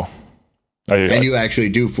four? No. You actually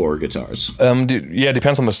do four guitars? Yeah,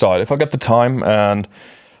 depends on the style. If I get the time, and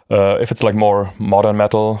if it's like more modern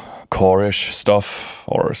metal, core-ish stuff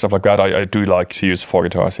or stuff like that, I do like to use four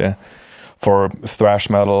guitars, yeah. For thrash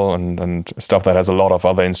metal and stuff that has a lot of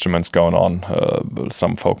other instruments going on,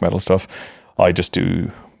 some folk metal stuff, I just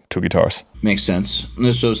do two guitars. Makes sense.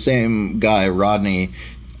 So same guy, Rodney,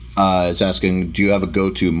 is asking, do you have a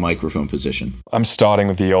go-to microphone position? I'm starting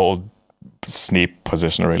with the old Sneap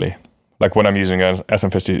position, really. Like when I'm using an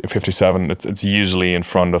SM57, it's usually in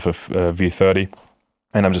front of a V30,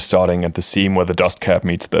 and I'm just starting at the seam where the dust cap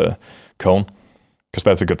meets the cone, because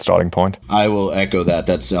that's a good starting point. I will echo that.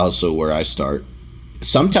 That's also where I start.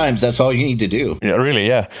 Sometimes that's all you need to do. Yeah, really,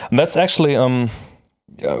 yeah. And that's actually, I'm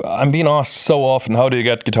being asked so often, how do you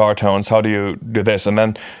get guitar tones? How do you do this? And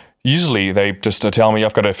then usually they just tell me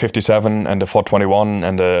I've got a 57 and a 421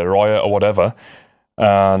 and a Royer or whatever.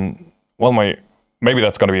 And, well, maybe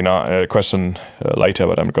that's going to be a question later,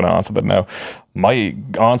 but I'm going to answer that now. My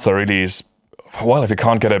answer really is, well, if you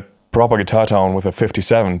can't get a proper guitar tone with a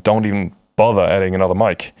 57, don't even bother adding another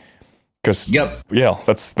mic. Because, yeah,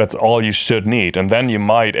 that's all you should need. And then you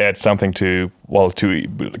might add something to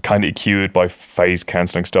kind of EQ it by phase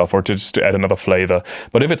cancelling stuff, or just to add another flavor.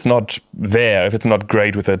 But if it's not there, if it's not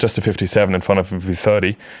great with just a 57 in front of a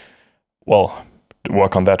V30, well,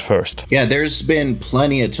 work on that first. Yeah, there's been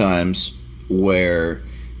plenty of times where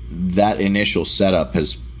that initial setup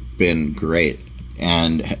has been great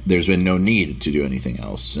and there's been no need to do anything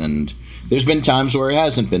else, and there's been times where it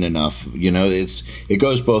hasn't been enough. It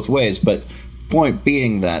goes both ways, but point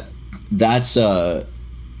being that's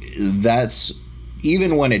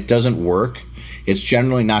even when it doesn't work, it's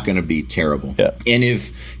generally not going to be terrible. Yeah. And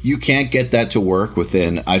if you can't get that to work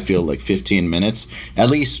within, I feel like 15 minutes, at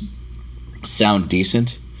least sound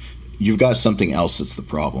decent, you've got something else that's the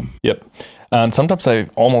problem. Yep. And sometimes I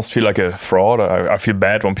almost feel like a fraud. I feel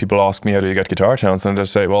bad when people ask me, how do you get guitar tones? And I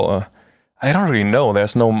just say, well, I don't really know.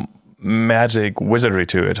 There's no magic wizardry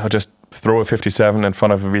to it. I just throw a 57 in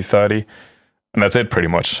front of a V30, and that's it pretty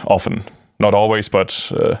much, often. Not always,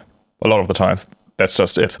 but a lot of the times. That's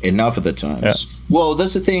just it. Enough of the times. Yeah. Well,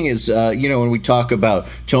 that's the thing is, when we talk about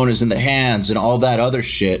toners in the hands and all that other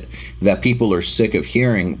shit that people are sick of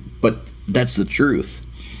hearing, but that's the truth.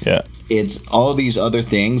 Yeah. It's all these other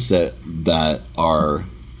things that are,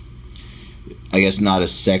 I guess, not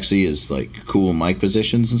as sexy as like cool mic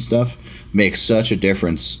positions and stuff make such a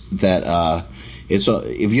difference that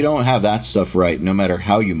if you don't have that stuff right, no matter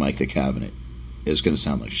how you mic the cabinet, it's going to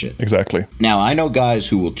sound like shit. Exactly. Now, I know guys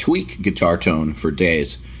who will tweak guitar tone for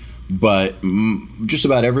days, but just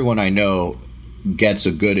about everyone I know gets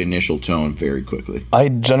a good initial tone very quickly. I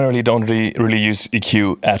generally don't really use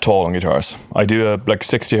EQ at all on guitars. I do a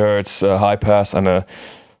 60 hertz high pass and a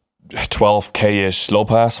 12K-ish low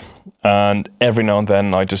pass, and every now and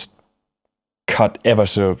then I just cut ever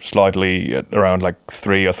so slightly at around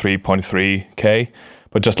 3 or 3.3K,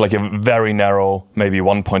 but just like a very narrow, maybe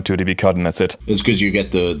 1.2 dB cut, and that's it. It's because you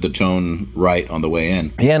get the tone right on the way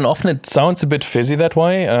in. Yeah, and often it sounds a bit fizzy that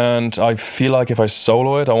way, and I feel like if I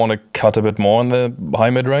solo it, I want to cut a bit more in the high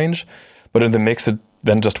mid-range, but in the mix it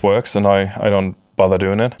then just works, and I don't bother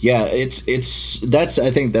doing it. Yeah, I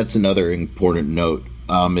think that's another important note,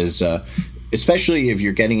 is especially if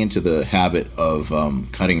you're getting into the habit of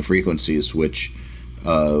cutting frequencies, which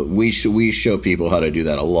we show people how to do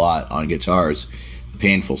that a lot on guitars.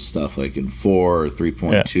 Painful stuff like in 4 or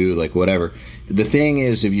 3.2, like whatever. The thing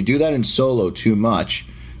is, if you do that in solo too much,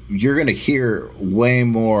 you're going to hear way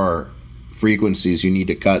more frequencies you need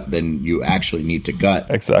to cut than you actually need to cut.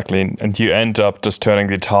 Exactly. And you end up just turning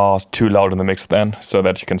the guitars too loud in the mix then, so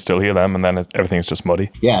that you can still hear them, and then everything is just muddy.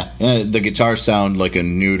 Yeah, the guitars sound like a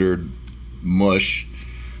neutered mush.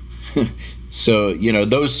 So,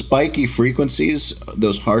 those spiky frequencies,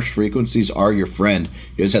 those harsh frequencies are your friend.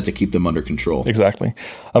 You just have to keep them under control. Exactly.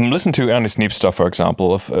 Listen to Andy Sneap stuff, for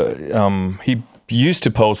example. He used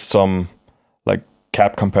to post some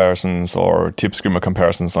cab comparisons or Tube Screamer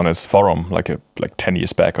comparisons on his forum like 10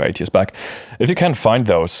 years back or 8 years back. If you can't find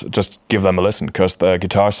those, just give them a listen, because the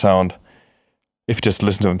guitar sound, if you just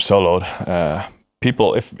listen to them soloed,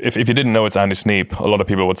 people, if you didn't know it's Andy Sneap, a lot of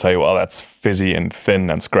people would say, well, that's fizzy and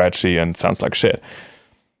thin and scratchy and sounds like shit.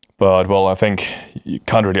 But, well, I think you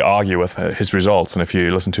can't really argue with his results. And if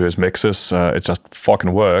you listen to his mixes, it just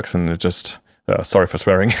fucking works. And it just, sorry for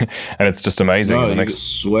swearing, and it's just amazing. No, you can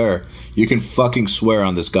swear. You can fucking swear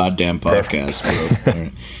on this goddamn podcast, bro.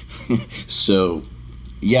 So,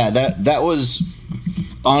 yeah, that was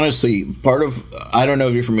honestly part of, I don't know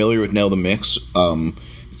if you're familiar with Nail the Mix.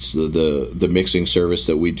 It's the mixing service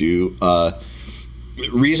that we do.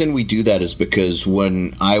 Reason we do that is because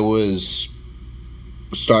when I was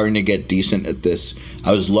starting to get decent at this,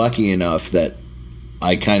 I was lucky enough that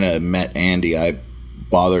I kind of met Andy. I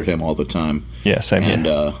bothered him all the time. Yeah, same here. And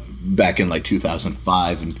back in like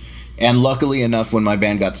 2005, and luckily enough, when my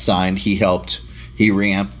band got signed, he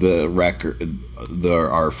reamped the record,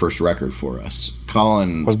 our first record for us.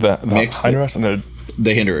 Colin was the Hinderers?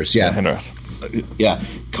 The Hinderers, yeah. The Hinderers. Yeah,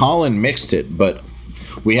 Colin mixed it, but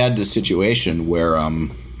we had this situation where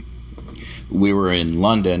we were in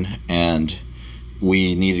London and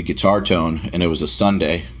we needed guitar tone, and it was a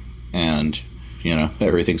Sunday, and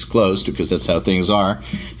everything's closed because that's how things are,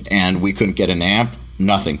 and we couldn't get an amp,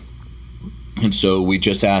 nothing. And so we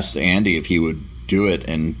just asked Andy if he would do it,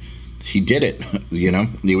 and he did it.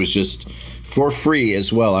 He was just for free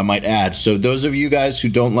as well, I might add. So those of you guys who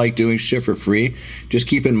don't like doing shit for free, just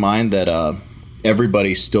keep in mind that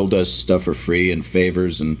everybody still does stuff for free and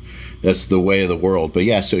favors, and that's the way of the world. But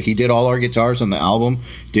yeah, so he did all our guitars on the album,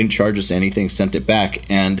 didn't charge us anything, sent it back,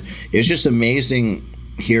 and it's just amazing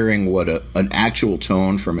hearing what an actual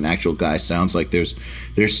tone from an actual guy sounds like. There's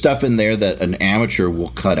stuff in there that an amateur will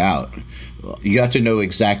cut out. You have to know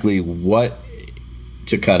exactly what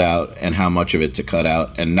to cut out and how much of it to cut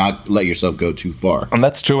out, and not let yourself go too far. And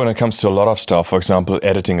that's true when it comes to a lot of stuff. For example,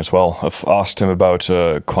 editing as well. I've asked him about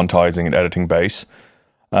quantizing and editing bass,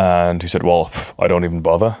 and he said, well, I don't even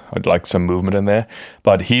bother. I'd like some movement in there.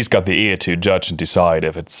 But he's got the ear to judge and decide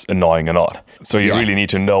if it's annoying or not. So you really need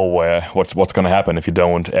to know what's going to happen if you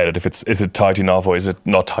don't edit. Is it tight enough or is it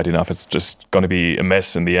not tight enough? It's just going to be a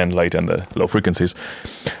mess in the end, late in the low frequencies.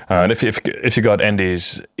 And if you got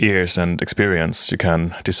Andy's ears and experience, you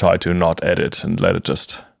can decide to not edit and let it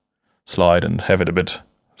just slide and have it a bit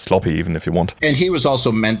sloppy, even if you want. And he was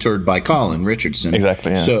also mentored by Colin Richardson.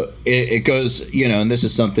 Exactly, yeah. So it goes, and this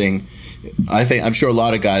is something I'm sure a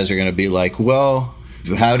lot of guys are going to be like, well,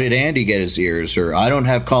 how did Andy get his ears? Or I don't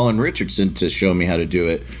have Colin Richardson to show me how to do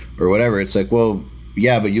it, or whatever. It's like, well,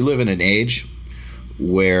 yeah, but you live in an age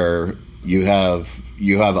where you have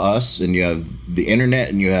us, and you have the internet,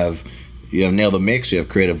 and you have Nail the Mix, you have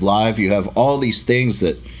Creative Live, you have all these things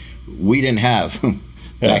that we didn't have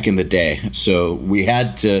back in the day. So we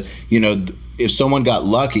had to, if someone got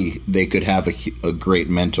lucky, they could have a great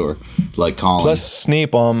mentor like Colin. Plus,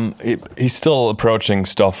 Sneap, he's still approaching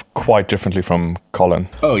stuff quite differently from Colin.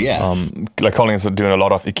 Oh, yeah. Like Colin is doing a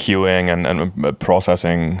lot of EQing and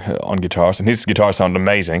processing on guitars, and his guitars sound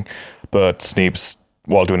amazing, but Sneap's,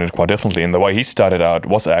 doing it quite differently. And the way he started out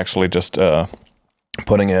was actually just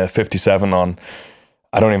putting a 57 on,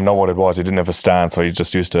 I don't even know what it was. He didn't have a stand, so he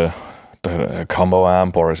just used a combo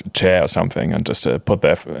amp or a chair or something, and just put the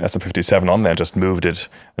SM57 on there and just moved it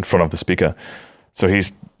in front of the speaker. So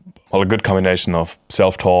he's a good combination of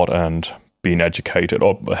self-taught and being educated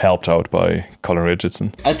or helped out by Colin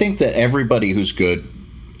Richardson. I think that everybody who's good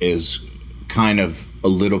is kind of a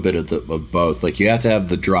little bit of both. Like, you have to have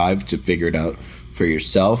the drive to figure it out for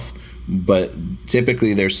yourself, but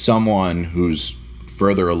typically there's someone who's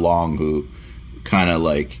further along who kind of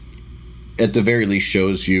like, at the very least,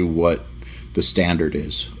 shows you what the standard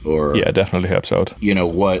is, or definitely helps out.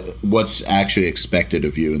 What's actually expected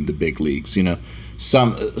of you in the big leagues.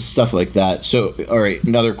 Some stuff like that. So, all right,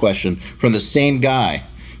 another question from the same guy,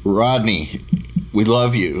 Rodney. We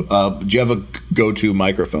love you. Do you have a go-to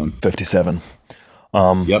microphone? 57.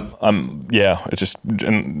 Yep. It's just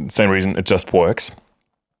same reason. It just works.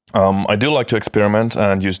 I do like to experiment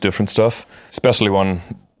and use different stuff, especially when.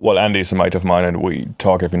 Well, Andy's a mate of mine, and we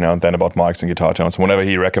talk every now and then about mics and guitar tones. Whenever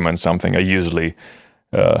he recommends something, I usually,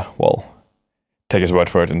 take his word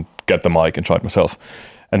for it and get the mic and try it myself.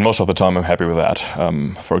 And most of the time, I'm happy with that.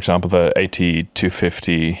 For example, the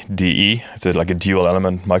AT250DE, it's like a dual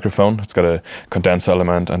element microphone. It's got a condenser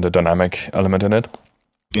element and a dynamic element in it.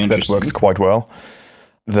 That works quite well.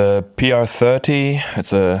 The PR30,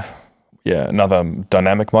 it's another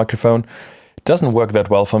dynamic microphone. Doesn't work that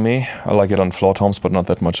well for me. I like it on floor toms, but not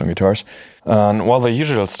that much on guitars. And the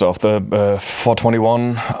usual stuff, the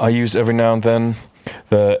 421 I use every now and then.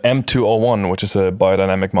 The M201, which is a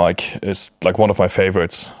biodynamic mic, is like one of my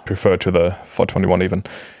favorites, preferred to the 421 even.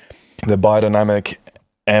 The biodynamic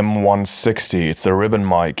M160, it's a ribbon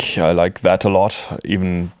mic. I like that a lot,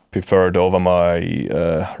 even prefer it over my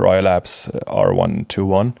Royer Labs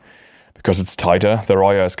R121 because it's tighter. The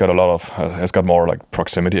Royer has got more like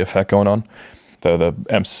proximity effect going on. The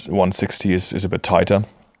M160 is a bit tighter.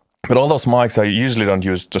 But all those mics I usually don't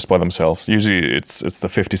use just by themselves. Usually it's the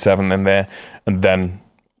 57 in there and then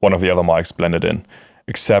one of the other mics blended in,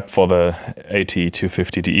 except for the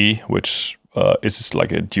AT250DE, which is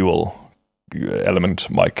like a dual element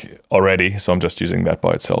mic already. So I'm just using that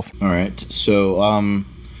by itself. All right. So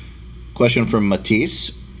question from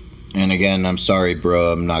Matisse. And again, I'm sorry,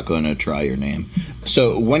 bro, I'm not going to try your name.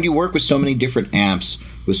 So when you work with so many different amps,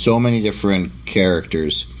 with so many different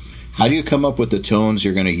characters, how do you come up with the tones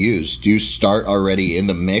you're going to use? Do you start already in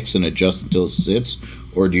the mix and adjust until it sits,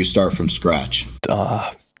 or do you start from scratch?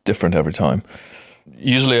 It's different every time.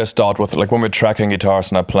 Usually I start with, like when we're tracking guitars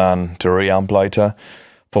and I plan to reamp later,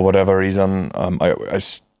 for whatever reason, I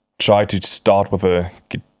try to start with a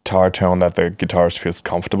guitar tone that the guitarist feels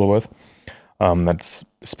comfortable with. That's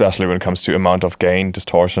especially when it comes to amount of gain,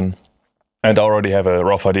 distortion. And I already have a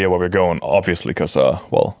rough idea where we're going, obviously, because,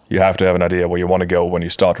 you have to have an idea where you want to go when you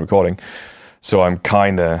start recording. So I'm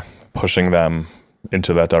kind of pushing them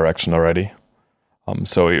into that direction already.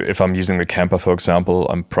 So if I'm using the Kemper, for example,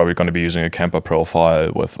 I'm probably going to be using a Kemper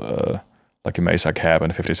profile with like a Mesa cab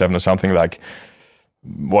and a 57 or something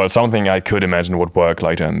something I could imagine would work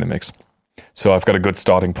later in the mix. So I've got a good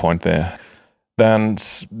starting point there. Then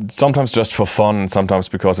sometimes just for fun, sometimes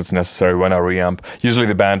because it's necessary when I reamp. Usually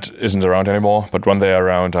the band isn't around anymore, but when they're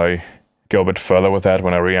around, I go a bit further with that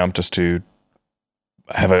when I reamp, just to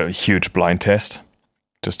have a huge blind test.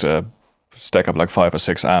 Just to stack up like 5 or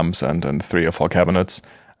 6 amps and 3 or 4 cabinets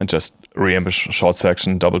and just reamp a short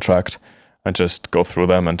section, double tracked, and just go through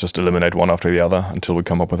them and just eliminate one after the other until we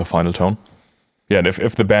come up with a final tone. Yeah, and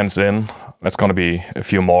if the band's in, that's going to be a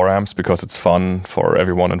few more amps because it's fun for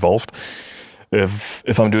everyone involved.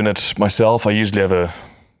 If I'm doing it myself, I usually have a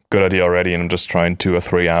good idea already, and I'm just trying 2 or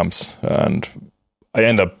 3 amps, and I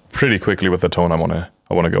end up pretty quickly with the tone I want to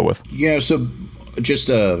go with. Yeah. So just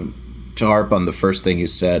to harp on the first thing you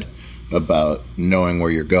said about knowing where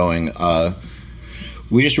you're going,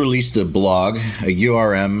 we just released a blog,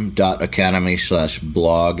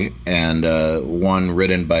 urm.academy/blog, and one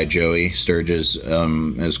written by Joey Sturgis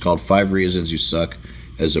is called 5 Reasons You Suck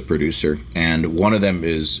as a Producer, and one of them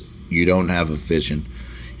is you don't have a vision.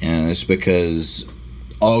 And it's because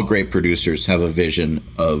all great producers have a vision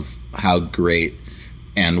of how great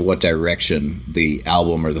and what direction the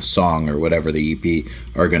album or the song or whatever the EP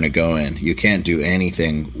are going to go in. You can't do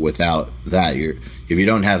anything without that. If you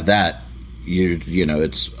don't have that, you know,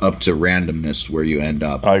 it's up to randomness where you end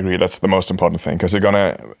up. I agree. That's the most important thing, because you're going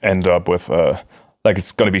to end up with,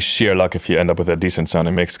 it's going to be sheer luck if you end up with a decent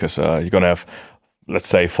sounding mix, because you're going to have, let's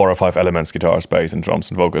say, 4 or 5 elements, guitars, bass, and drums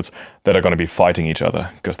and vocals, that are going to be fighting each other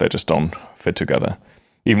because they just don't fit together.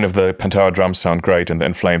 Even if the Pantera drums sound great and the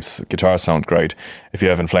In Flames guitars sound great, if you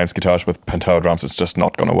have In Flames guitars with Pantera drums, it's just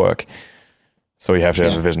not going to work. So you have to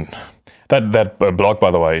have a vision. That blog,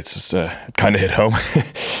 by the way, it's just kind of hit home,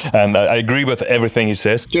 and I agree with everything he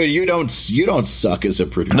says. Dude, you don't suck as a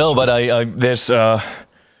producer. No, but there's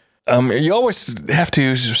you always have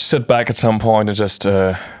to sit back at some point and just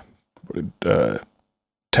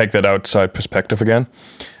take that outside perspective again.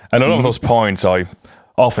 And a lot of those points I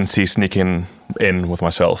often see sneaking in with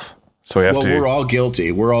myself. So we're all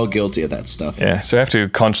guilty. We're all guilty of that stuff. Yeah, so you have to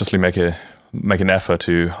consciously make an effort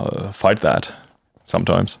to fight that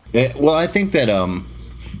sometimes. Well, I think that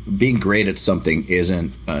being great at something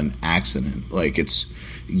isn't an accident. Like, it's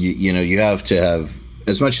you have to have,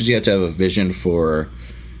 as much as you have to have a vision for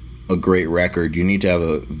a great record, you need to have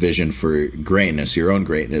a vision for greatness, your own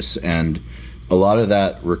greatness, and a lot of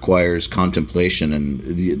that requires contemplation. And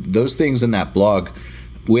those things in that blog,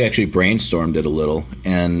 we actually brainstormed it a little,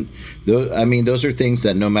 and those are things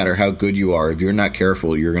that no matter how good you are, if you're not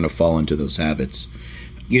careful, you're going to fall into those habits.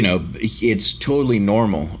 You know, it's totally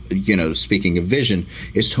normal. You know, speaking of vision,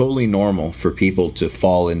 it's totally normal for people to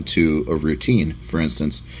fall into a routine, for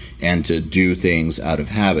instance, and to do things out of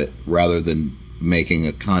habit rather than making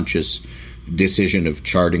a conscious decision of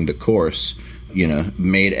charting the course. You know,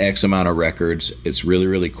 made X amount of records. It's really,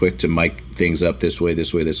 really quick to mic things up this way,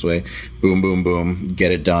 this way, this way. Boom, boom, boom.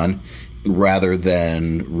 Get it done. Rather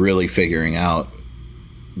than really figuring out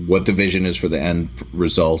what the vision is for the end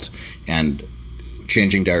result and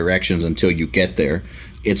changing directions until you get there.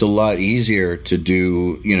 It's a lot easier to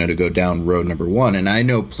do, to go down road number one. And I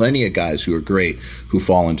know plenty of guys who are great who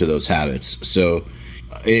fall into those habits. So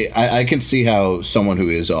I can see how someone who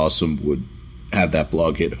is awesome would have that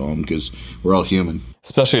blog hit home, because we're all human.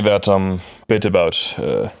 Especially that bit about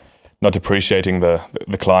not appreciating the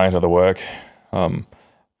client or the work.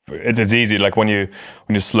 it's easy. Like when you're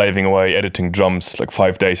slaving away editing drums like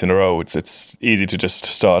 5 days in a row, it's easy to just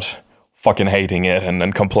start fucking hating it and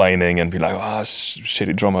then complaining and be like,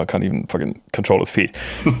 shitty drummer, can't even fucking control his feet.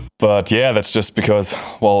 But yeah, that's just because,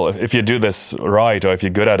 well, if you do this right, or if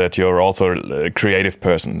you're good at it, you're also a creative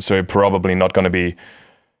person. So you're probably not going to be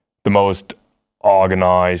the most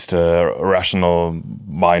organized,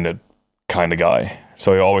 rational-minded kind of guy.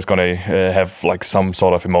 So you're always going to have like some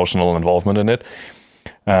sort of emotional involvement in it.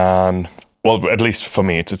 And well, at least for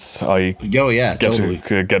me, I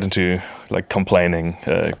get into like complaining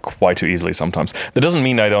quite too easily sometimes. That doesn't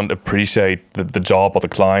mean I don't appreciate the job or the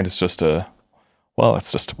client. It's just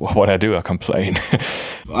it's just what I do. I complain.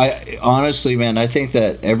 I honestly, man, I think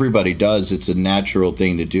that everybody does. It's a natural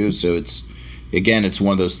thing to do. So it's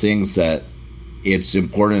one of those things that it's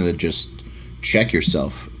important to just check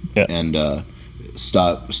yourself and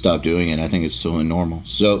stop doing it. I think it's totally normal.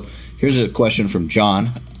 So here's a question from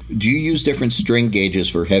John. Do you use different string gauges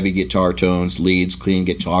for heavy guitar tones, leads, clean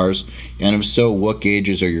guitars? And if so, what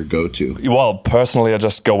gauges are your go-to? Well, personally, I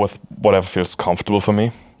just go with whatever feels comfortable for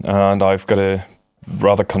me. And I've got a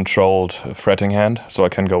rather controlled fretting hand, so I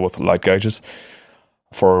can go with light gauges.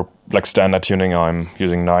 For like standard tuning, I'm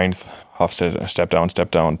using 9th, half step down,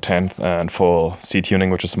 10th. And for C tuning,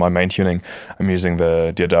 which is my main tuning, I'm using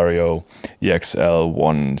the D'Addario EXL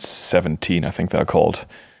 117, I think they're called.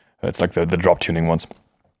 It's like the drop tuning ones.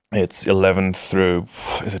 It's 11 through,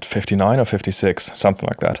 is it 59 or 56? Something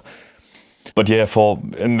like that. But yeah,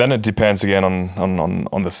 and then it depends again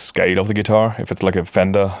on the scale of the guitar. If it's like a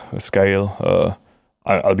Fender scale,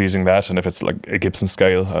 I'll be using that. And if it's like a Gibson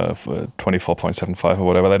scale, 24.75 or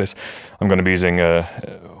whatever that is, I'm going to be using a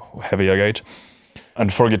heavier gauge.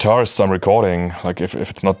 And for guitarists I'm recording, like if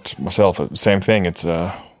it's not myself, same thing. It's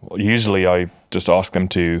usually I just ask them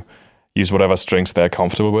to use whatever strings they're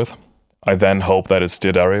comfortable with. I then hope that it's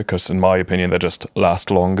D'Addario, because in my opinion, they just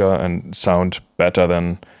last longer and sound better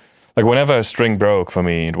than... Like whenever a string broke for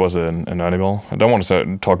me, it was an animal. I don't want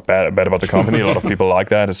to talk bad about the company. A lot of people like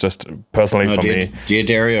that. It's just personally for me...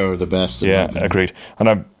 D'Addario are the best. Yeah, agreed.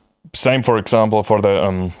 And same, for example, for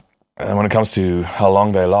the... when it comes to how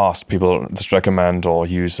long they last, people just recommend or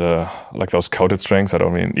use like those coated strings. I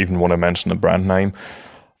don't even want to mention the brand name.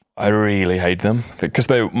 I really hate them because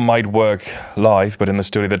they might work live, but in the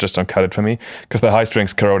studio they just don't cut it for me, because the high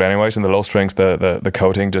strings corrode anyways, and the low strings, the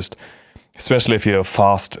coating just, especially if you're a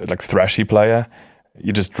fast, like thrashy player,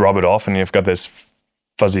 you just drop it off and you've got this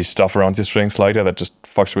fuzzy stuff around your strings later that just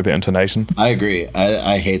fucks with the intonation. I agree.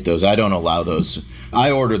 I hate those. I don't allow those.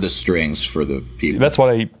 I order the strings for the people. That's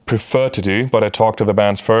what I prefer to do, but I talk to the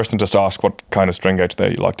bands first and just ask what kind of string gauge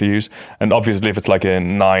they like to use. And obviously if it's like a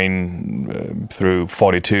 9 through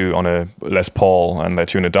 42 on a Les Paul and they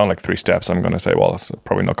tune it down like 3 steps, I'm going to say, well, it's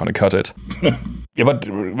probably not going to cut it. Yeah, but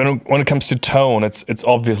when it comes to tone, it's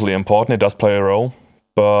obviously important. It does play a role,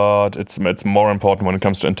 but it's more important when it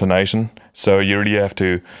comes to intonation. So you really have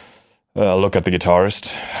to look at the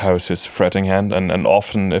guitarist, how's his fretting hand, and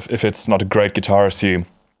often if it's not a great guitarist,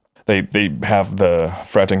 they have the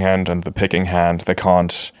fretting hand and the picking hand. They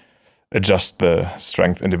can't adjust the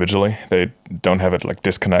strength individually. They don't have it like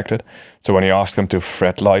disconnected. So when you ask them to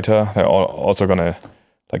fret lighter, they're also gonna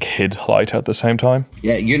like hit lighter at the same time.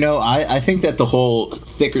 Yeah, I think that the whole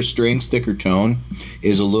thicker strings, thicker tone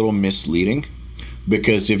is a little misleading,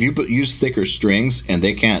 because if you use thicker strings and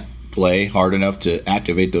they can't play hard enough to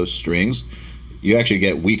activate those strings, you actually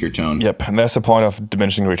get weaker tone. Yep, and that's the point of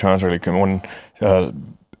diminishing returns, really. When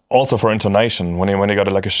also for intonation, when you got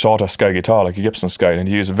like a shorter scale guitar, like a Gibson scale, and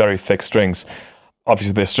you use very thick strings,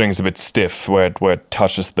 obviously the string is a bit stiff where it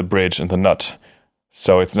touches the bridge and the nut,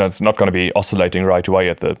 so it's not going to be oscillating right away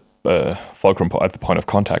at the fulcrum at the point of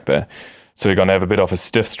contact there. So you're going to have a bit of a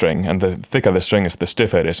stiff string, and the thicker the string is, the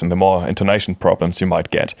stiffer it is, and the more intonation problems you might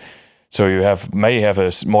get. So you may have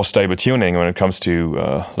a more stable tuning when it comes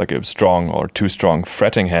to like a strong or too strong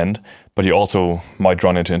fretting hand, but you also might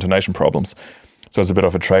run into intonation problems. So it's a bit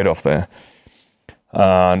of a trade-off there.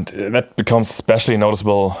 And that becomes especially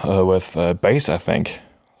noticeable with bass, I think.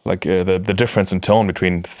 Like the difference in tone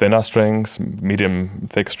between thinner strings, medium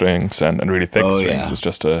thick strings, and really thick strings is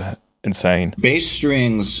just insane. Bass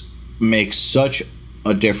strings make such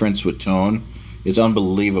a difference with tone. It's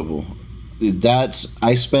unbelievable.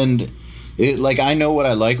 I know what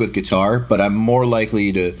I like with guitar, but I'm more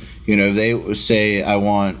likely to, if they say I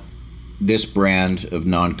want this brand of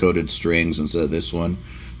non-coated strings instead of this one,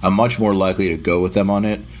 I'm much more likely to go with them on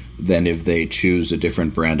it than if they choose a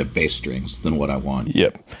different brand of bass strings than what I want.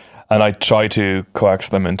 Yep. And I try to coax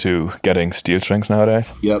them into getting steel strings nowadays.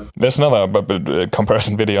 Yep. There's another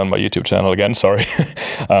comparison video on my YouTube channel again, sorry,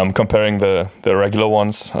 comparing the regular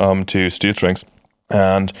ones to steel strings.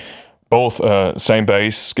 And both same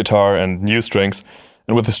bass, guitar, and new strings.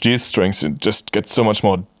 And with the steel strings, you just get so much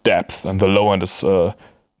more depth. And the low end is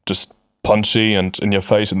just punchy and in your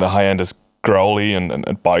face, and the high end is growly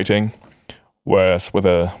and biting. Whereas with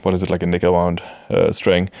like a nickel wound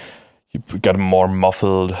string, you get more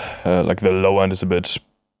muffled. Like the low end is a bit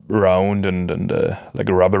round and like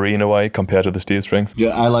rubbery in a way compared to the steel strings. Yeah,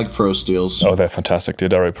 I like Pro Steels. Oh, they're fantastic. The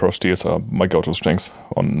D'Addario Pro Steels are my go-to strings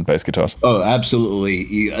on bass guitars. Oh,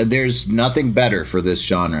 absolutely. There's nothing better for this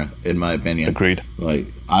genre, in my opinion. Agreed. Like,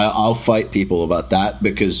 I'll fight people about that,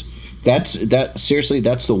 because that's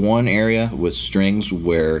the one area with strings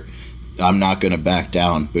where I'm not going to back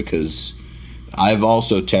down, because I've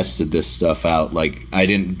also tested this stuff out. Like, I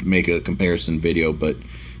didn't make a comparison video, but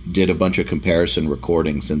did a bunch of comparison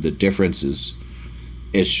recordings, and the difference is,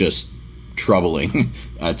 it's just troubling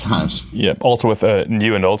at times. Yeah, also with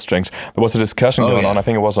new and old strings. There was a discussion going on, I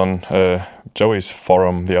think it was on Joey's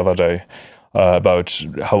forum the other day, about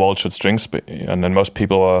how old should strings be. And then most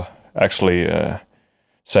people are actually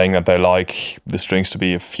saying that they like the strings to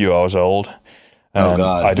be a few hours old. Oh,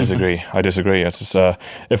 God. I disagree. It's just,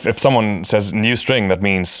 if someone says new string, that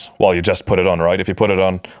means, well, you just put it on, right? If you put it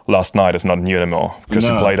on last night, it's not new anymore, because you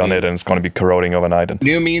played on it and it's going to be corroding overnight. And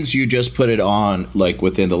new means you just put it on like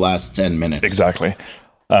within the last 10 minutes. Exactly.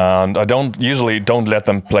 And I don't let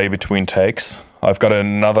them play between takes. I've got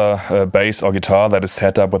another bass or guitar that is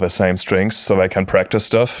set up with the same strings, so they can practice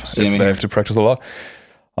stuff. They have to practice a lot.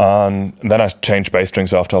 And then I change bass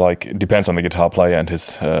strings after, like, it depends on the guitar player and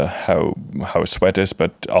his how his sweat is,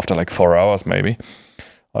 but after like 4 hours maybe,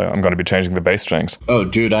 I'm going to be changing the bass strings. Oh,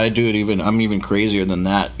 dude, I'm even crazier than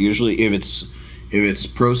that. Usually, if it's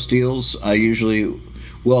Pro Steels,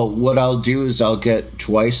 what I'll do is I'll get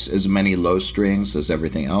twice as many low strings as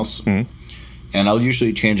everything else, and I'll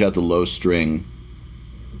usually change out the low string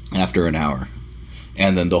after an hour.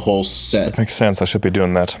 And then the whole set. That makes sense. I should be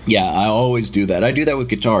doing that. Yeah, I always do that. I do that with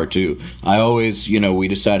guitar, too. I always, we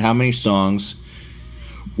decide how many songs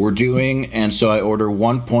we're doing, and so I order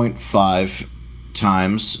 1.5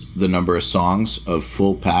 times the number of songs of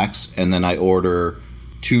full packs, and then I order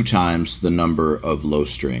 2 times the number of low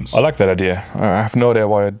strings. I like that idea. I have no idea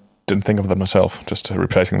why I didn't think of that myself, just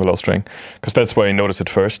replacing the low string, because that's where I notice it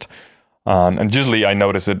first. And usually I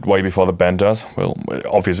notice it way before the band does. Well,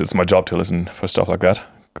 obviously it's my job to listen for stuff like that.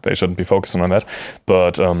 They shouldn't be focusing on that.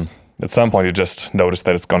 But at some point you just notice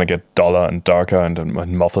that it's going to get duller and darker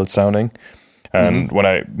and muffled sounding. And when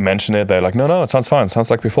I mention it, they're like, no, it sounds fine. It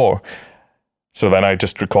sounds like before. So then I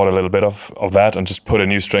just record a little bit of that and just put a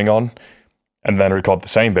new string on, and then record the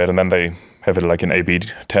same bit, and then they have it like an A/B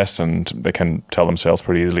test, and they can tell themselves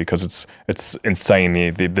pretty easily, because it's insane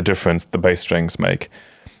the difference the bass strings make.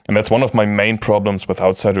 And that's one of my main problems with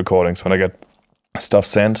outside recordings. When I get stuff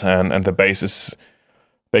sent and the bass is,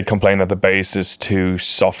 they complain that the bass is too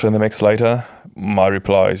soft in the mix later, my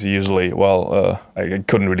reply is usually, I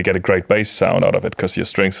couldn't really get a great bass sound out of it because your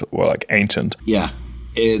strings were like ancient. Yeah,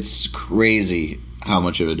 it's crazy how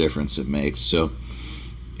much of a difference it makes. So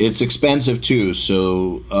it's expensive too.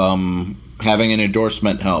 So having an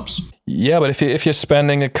endorsement helps. Yeah, but if you're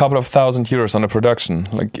spending a couple of €1,000 on a production,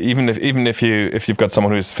 like even if you've got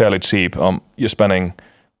someone who's fairly cheap, you're spending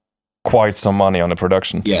quite some money on a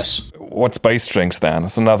production. Yes. What's bass strings then?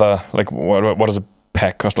 It's another, like, what does a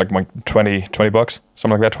pack cost? Like $20,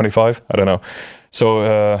 something like that, 25? I don't know.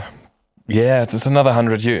 So it's another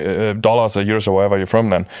 $100 or euros or wherever you're from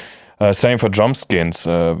then. Same for drum skins.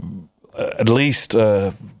 At least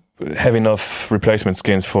have enough replacement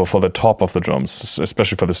skins for the top of the drums,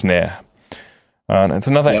 especially for the snare. And it's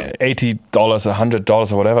another $80,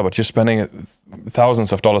 $100 or whatever, but you're spending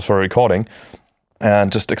thousands of dollars for a recording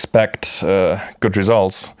and just expect good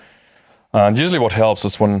results. And usually what helps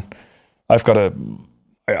is when I've got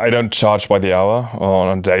I don't charge by the hour or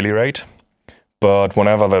on a daily rate, but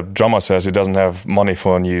whenever the drummer says he doesn't have money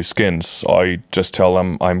for new skins, I just tell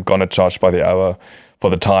them I'm going to charge by the hour. For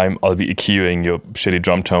the time I'll be EQing your shitty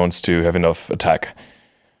drum tones to have enough attack.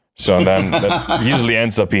 So then that usually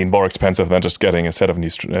ends up being more expensive than just getting a set of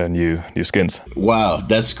new skins. Wow,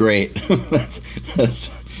 that's great.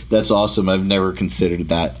 that's awesome. I've never considered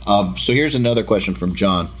that. So here's another question from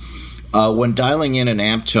John. When dialing in an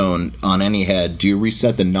amp tone on any head, do you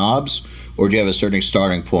reset the knobs, or do you have a certain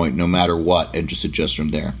starting point no matter what and just adjust from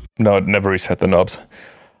there? No, I'd never reset the knobs.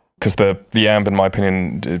 Because the amp, in my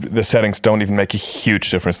opinion, the settings don't even make a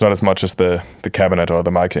huge difference. Not as much as the cabinet or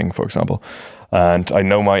the miking, for example. And I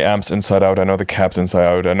know my amps inside out. I know the cabs inside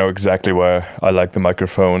out. I know exactly where I like the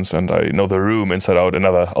microphones, and I know the room inside out.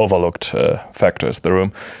 Another overlooked factor is the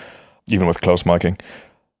room, even with close miking.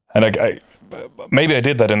 And I maybe I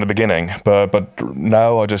did that in the beginning, but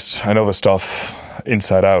now I know the stuff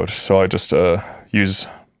inside out. So I just use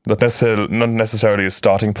not necessarily a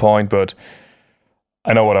starting point, but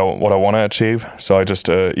I know what I want to achieve. So I just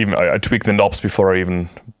I tweak the knobs before I even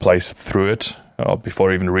place through it.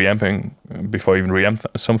 Before even reamp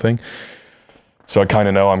something. So I kind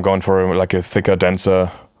of know I'm going for like a thicker,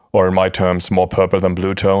 denser, or in my terms, more purple than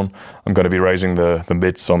blue tone. I'm going to be raising the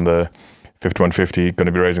mids on the 5150, going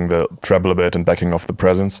to be raising the treble a bit and backing off the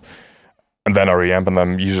presence. And then I reamp, and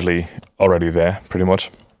I'm usually already there, pretty much.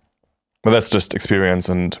 But that's just experience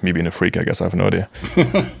and me being a freak, I guess. I have no idea.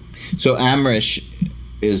 So Amrish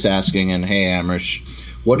is asking, and hey Amrish,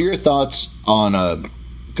 what are your thoughts on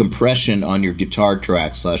compression on your guitar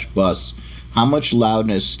track / bus? How much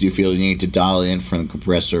loudness do you feel you need to dial in from the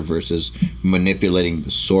compressor versus manipulating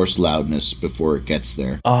the source loudness before it gets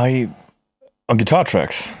there? On guitar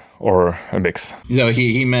tracks or a mix? No,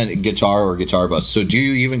 he meant guitar or guitar bus. So do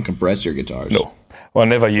you even compress your guitars? No. Well, I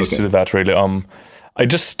never used to do that really. I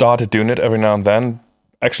just started doing it every now and then,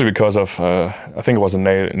 actually because of, I think it was a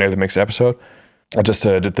Nail the Mix episode. I just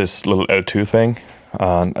did this little L2 thing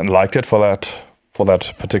and liked it for that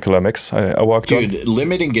particular mix I worked on. Dude,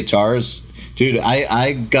 limiting guitars. Dude,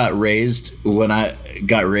 I got raised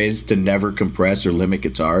to never compress or limit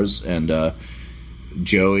guitars, and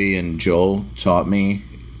Joey and Joel taught me.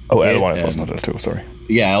 Oh, L1, it was not L2, sorry.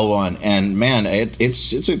 Yeah, L1, and man,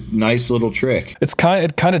 it's a nice little trick. It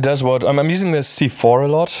kind of does what I'm using this C4 a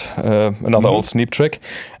lot, another old Sneap trick,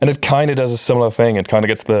 and it kind of does a similar thing. It kind of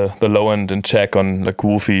gets the low end in check on like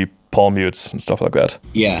woofy palm mutes and stuff like that.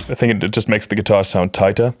 Yeah, I think it just makes the guitar sound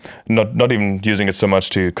tighter. Not even using it so much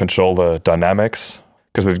to control the dynamics,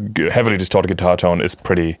 because the heavily distorted guitar tone is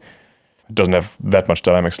pretty. It doesn't have that much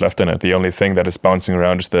dynamics left in it. The only thing that is bouncing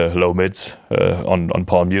around is the low mids on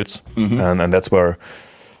palm mutes, and that's where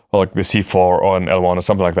like the C4 or an L1 or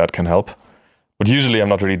something like that can help. But usually I'm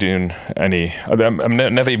not really doing any. I'm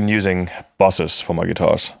never even using buses for my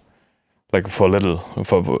guitars. Like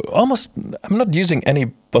I'm not using any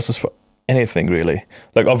buses for anything really.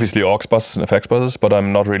 Like obviously aux buses and FX buses, but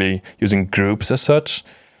I'm not really using groups as such.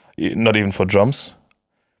 Not even for drums.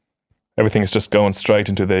 Everything is just going straight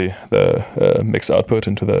into the mix output,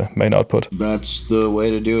 into the main output. That's the way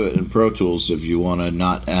to do it in Pro Tools if you want to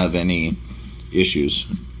not have any issues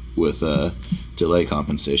with delay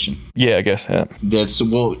compensation. Yeah, I guess, yeah.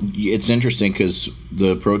 It's interesting because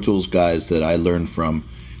the Pro Tools guys that I learned from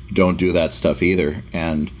don't do that stuff either,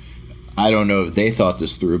 and I don't know if they thought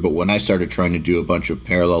this through, but when I started trying to do a bunch of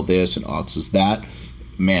parallel this and auxes that,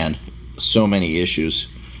 man, so many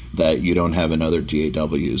issues that you don't have in other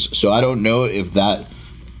DAWs. So I don't know if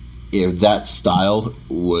that style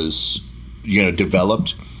was,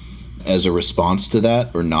 developed as a response to that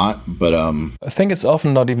or not, but I think it's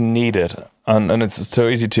often not even needed, and it's so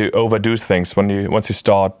easy to overdo things once you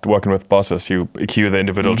start working with buses. You EQ the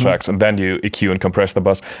individual tracks and then you EQ and compress the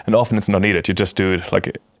bus, and often it's not needed. You just do it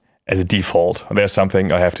like as a default. There's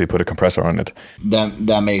something, I have to put a compressor on it.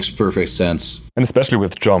 That makes perfect sense. And especially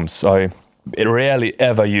with drums, I rarely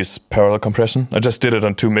ever use parallel compression. I just did it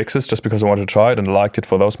on 2 mixes just because I wanted to try it and liked it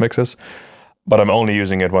for those mixes. But I'm only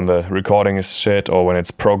using it when the recording is shit or when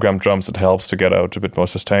it's programmed drums. It helps to get out a bit more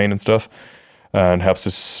sustain and stuff and helps to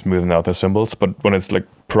smoothen out the cymbals. But when it's like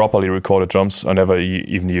properly recorded drums, I never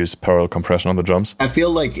even use parallel compression on the drums. I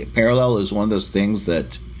feel like parallel is one of those things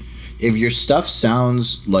that if your stuff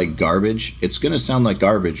sounds like garbage, it's going to sound like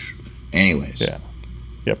garbage anyways. Yeah.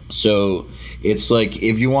 Yep. So it's like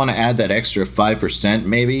if you want to add that extra 5%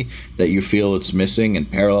 maybe that you feel it's missing and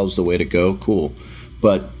parallel's the way to go, cool.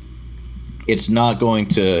 But it's not going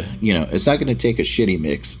to, it's not going to take a shitty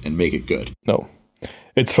mix and make it good. No.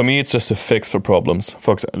 For me, it's just a fix for problems.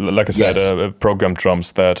 Like I said, programmed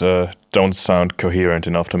drums that don't sound coherent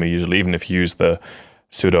enough to me usually, even if you use the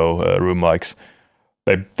pseudo room mics.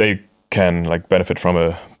 They can like benefit from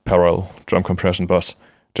a parallel drum compression bus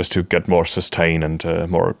just to get more sustain and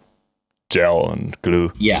more gel and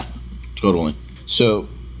glue. Yeah, totally. So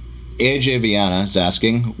AJ Viana is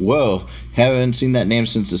asking, whoa, haven't seen that name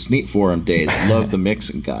since the Sneap Forum days. Love the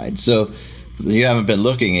mixing guide. So you haven't been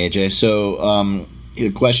looking, AJ. So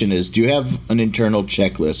the question is, do you have an internal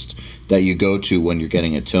checklist that you go to when you're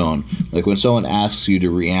getting a tone? Like when someone asks you to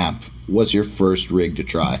reamp, what's your first rig to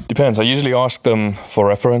try? Depends. I usually ask them for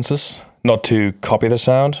references, not to copy the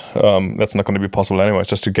sound. That's not going to be possible anyway. It's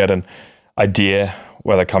just to get an idea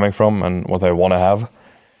where they're coming from and what they want to have.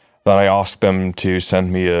 Then I ask them to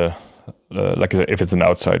send me a like if it's an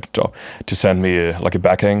outside job, to send me like a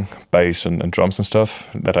backing, bass and drums and stuff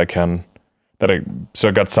so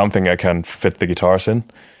I got something I can fit the guitars in,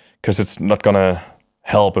 because it's not gonna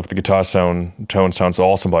help if the guitar tone sounds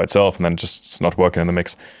awesome by itself and then just it's not working in the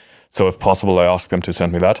mix. So if possible, I ask them to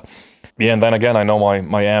send me that. Yeah, and then again, I know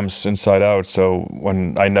my amps inside out, so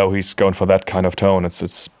when I know he's going for that kind of tone,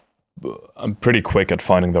 I'm pretty quick at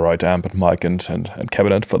finding the right amp and mic and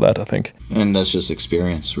cabinet for that, I think. And that's just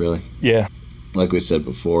experience, really. Yeah. Like we said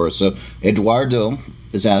before. So Eduardo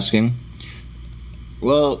is asking,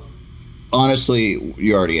 well, honestly,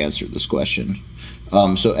 you already answered this question.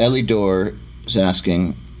 So Elidor is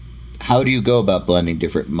asking, how do you go about blending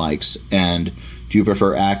different mics, and do you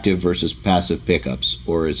prefer active versus passive pickups,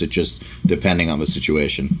 or is it just depending on the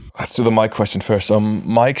situation? Let's do the mic question first.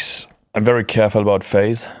 Mics, I'm very careful about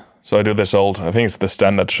phase. So I do this I think it's the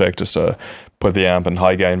standard trick, just to put the amp in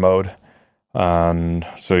high gain mode. And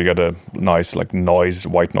so you get a nice like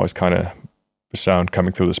white noise kind of sound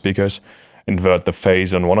coming through the speakers. Invert the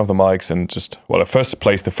phase on one of the mics and I first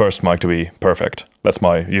place the first mic to be perfect. That's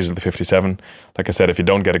usually the 57. Like I said, if you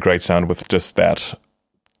don't get a great sound with just that,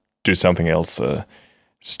 do something else.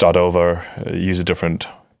 Start over, use a different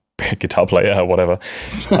guitar player or whatever.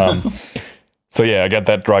 So yeah, I get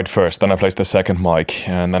that right first. Then I place the second mic,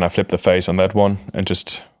 and then I flip the phase on that one. And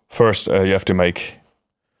just first, you have to make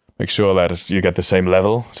sure that you get the same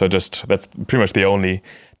level. So that's pretty much the only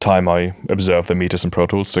time I observe the meters in Pro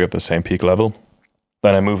Tools to get the same peak level.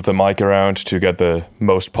 Then I move the mic around to get the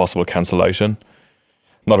most possible cancellation.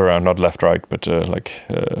 Not left, right, but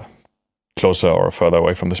closer or further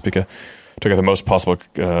away from the speaker to get the most possible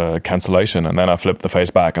cancellation. And then I flip the phase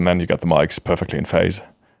back, and then you get the mics perfectly in phase.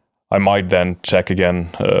 I might then check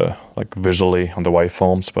again, visually on the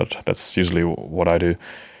waveforms, but that's usually what I do.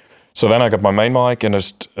 So then I got my main mic and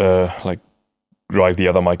just drive the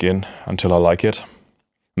other mic in until I like it.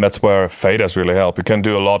 And that's where faders really help. You can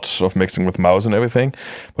do a lot of mixing with mouse and everything,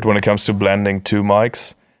 but when it comes to blending two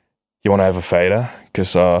mics, you want to have a fader,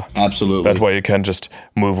 because absolutely, that way you can just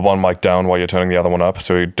move one mic down while you're turning the other one up,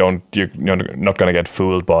 so you're not going to get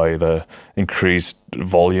fooled by the increased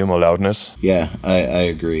volume or loudness. Yeah, I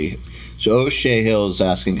agree. So O'Shea Hill is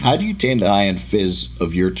asking, how do you tame the high-end fizz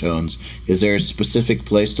of your tones? Is there a specific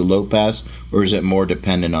place to low pass, or is it more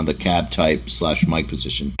dependent on the cab type / mic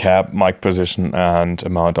position? Cab, mic position, and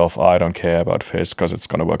amount of I don't care about fizz, because it's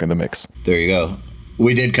going to work in the mix. There you go.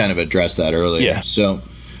 We did kind of address that earlier. Yeah. So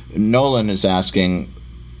Nolan is asking,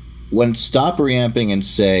 when stop reamping and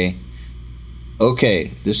say,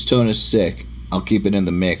 okay, this tone is sick, I'll keep it in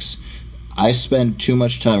the mix, I spend too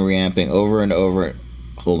much time reamping over and over.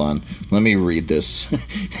 Hold on, let me read this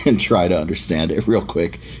and try to understand it real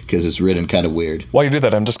quick, because it's written kind of weird. While you do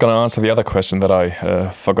that, I'm just going to answer the other question that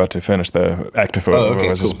I forgot to finish, the active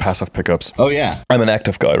versus passive pickups. Oh, yeah. I'm an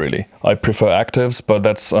active guy, really. I prefer actives, but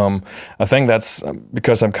that's I think that's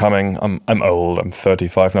because I'm old. I'm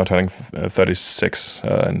 35 now, turning 36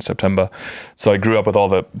 in September. So I grew up with all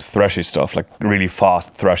the thrashy stuff, like really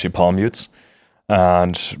fast thrashy palm mutes.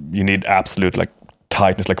 And you need absolute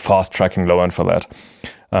tightness, fast tracking low end for that.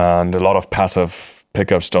 And a lot of passive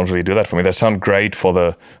pickups don't really do that for me. They sound great for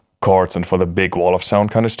the chords and for the big wall of sound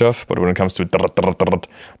kind of stuff, but when it comes to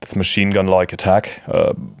that's machine gun like attack,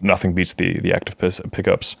 nothing beats the active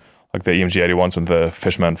pickups, like the EMG 81s and the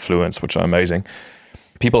Fishman Fluence, which are amazing.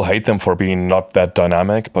 People hate them for being not that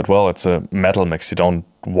dynamic, but well, it's a metal mix. You don't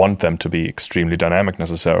want them to be extremely dynamic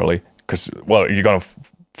necessarily, because you're gonna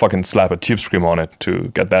fucking slap a tube scream on it to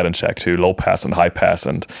get that in check, to low pass and high pass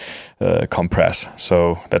and compress.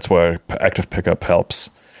 So that's where active pickup helps.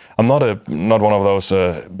 I'm not one of those,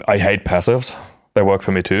 I hate passives. They work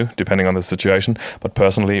for me too, depending on the situation. But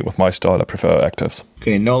personally, with my style, I prefer actives.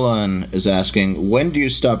 Okay, Nolan is asking, when do you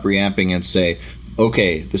stop reamping and say,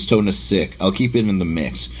 okay, this tone is sick, I'll keep it in the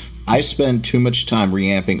mix? I spend too much time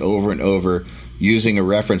reamping over and over, using a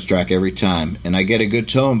reference track every time, and I get a good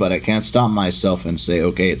tone, but I can't stop myself and say,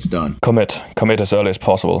 okay, it's done. Commit as early as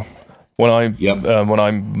possible. When I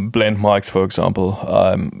blend mics, for example,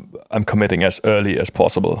 I'm committing as early as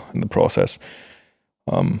possible in the process.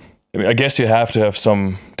 I guess you have to have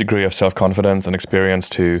some degree of self-confidence and experience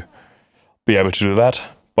to be able to do that,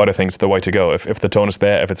 but I think it's the way to go. If the tone is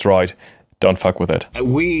there, if it's right, don't fuck with it.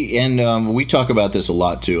 We talk about this a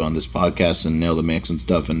lot too on this podcast and Nail the Mix and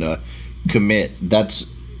stuff, and commit.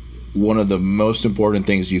 That's one of the most important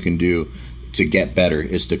things you can do to get better,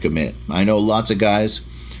 is to commit. I know lots of guys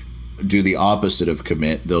do the opposite of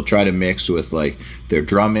commit. They'll try to mix with their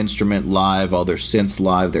drum instrument live, all their synths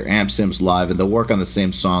live, their amp sims live, and they'll work on the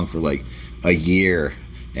same song for a year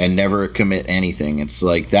and never commit anything. It's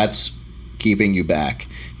that's keeping you back.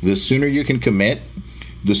 The sooner you can commit,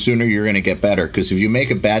 the sooner you're going to get better. Because if you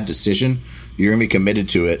make a bad decision, you're going to be committed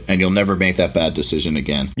to it, and you'll never make that bad decision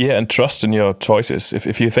again. Yeah, and trust in your choices.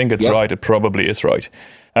 If you think it's right, it probably is right.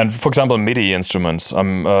 And for example, MIDI instruments,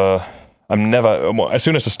 I'm never, as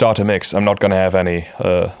soon as I start a mix, I'm not going to have any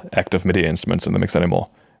active MIDI instruments in the mix anymore.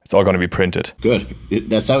 It's all going to be printed. Good.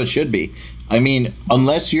 That's how it should be. I mean,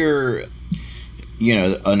 unless you're,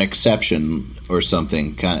 an exception or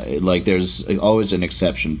something, kind of like there's always an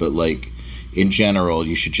exception, but like in general,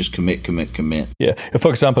 you should just commit. Yeah. For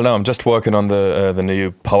example, now I'm just working on the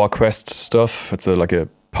new Power Quest stuff. It's like a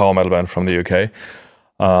power metal band from the UK.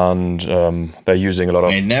 And they're using a lot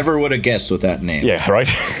of... I never would have guessed with that name. Yeah, right?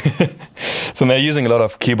 So they're using a lot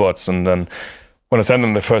of keyboards. And then when I sent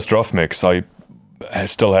them the first rough mix, I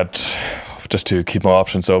still had, just to keep my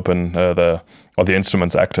options open, the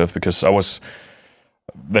instruments active, because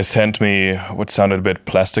they sent me what sounded a bit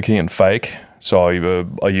plasticky and fake. So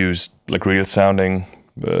I used like real sounding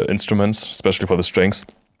instruments, especially for the strings.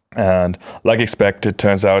 And like expected,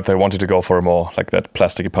 turns out they wanted to go for a more like that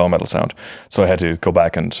plasticky power metal sound. So I had to go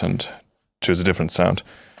back and choose a different sound.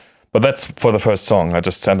 But that's for the first song. I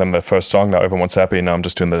just sent them the first song. Now everyone's happy. Now I'm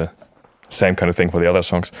just doing the same kind of thing for the other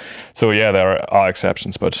songs. So yeah, there are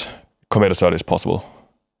exceptions, but commit as early as possible.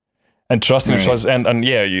 And trusting the choices. And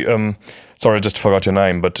yeah, you, sorry, I just forgot your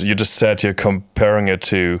name, but you just said you're comparing it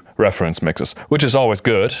to reference mixes, which is always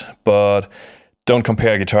good, but don't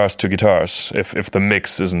compare guitars to guitars if the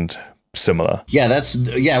mix isn't similar. Yeah,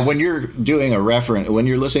 when you're doing when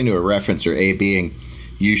you're listening to a reference or A-Bing,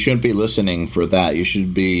 you shouldn't be listening for that. You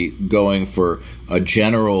should be going for a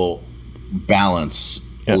general balance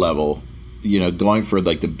level, going for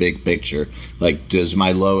like the big picture. Like, is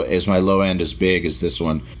my low end as big as this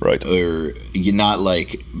one? Right. Or you're not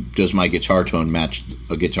like, does my guitar tone match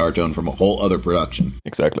a guitar tone from a whole other production?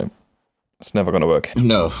 Exactly. It's never going to work.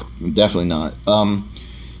 No, definitely not.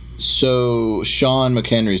 So Sean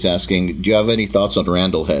McHenry's asking, do you have any thoughts on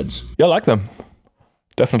Randall heads? Yeah, I like them.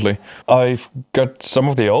 Definitely. I've got some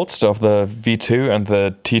of the old stuff, the V2 and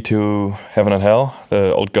the T2 Heaven and Hell,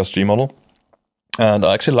 the old Gus G model. And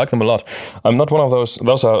I actually like them a lot. I'm not one of those.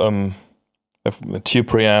 Those are tube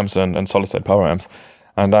preamps and solid-state power amps.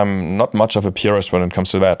 And I'm not much of a purist when it comes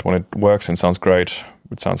to that. When it works and sounds great,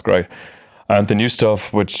 it sounds great. And the new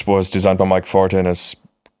stuff, which was designed by Mike Fortin, is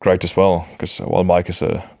great as well. Because, Mike is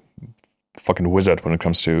a fucking wizard when it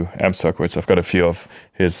comes to amp circuits. I've got a few of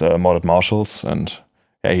his modded Marshalls, and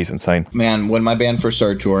yeah, he's insane. Man, when my band first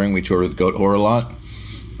started touring, we toured with Goat Horror a lot.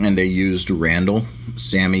 And they used Randall.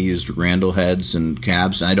 Sammy used Randall heads and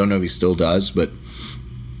cabs. I don't know if he still does, but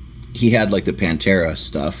he had like the Pantera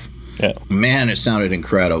stuff. Yeah. Man, it sounded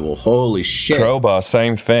incredible. Holy shit. Crowbar,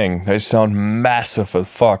 same thing. They sound massive as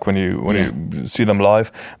fuck when you see them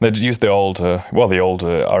live. They use the old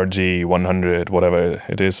RG 100, whatever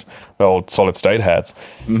it is, the old solid state heads.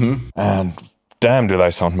 Mm-hmm. And damn, do they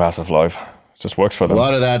sound massive live. It just works for them. A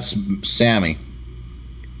lot of that's Sammy.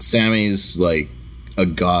 Sammy's like a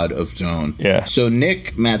god of tone. Yeah. So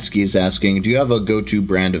Nick Matsky is asking, do you have a go-to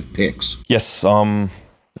brand of picks? Yes. I'm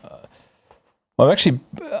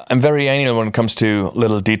very anal when it comes to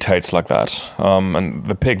little details like that. And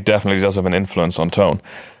the pick definitely does have an influence on tone.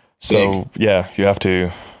 So, yeah, you have to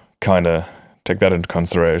kind of take that into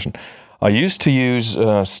consideration. I used to use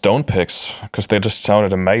stone picks because they just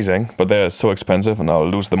sounded amazing, but they're so expensive and I'll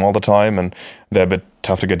lose them all the time and they're a bit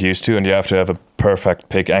tough to get used to, and you have to have a perfect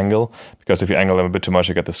pick angle, because if you angle them a bit too much,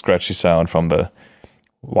 you get the scratchy sound from the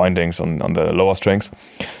windings on the lower strings.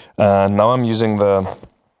 And now I'm using the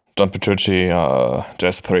John Petrucci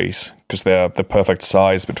Jazz 3s, because they're the perfect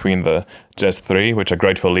size between the Jazz 3, which are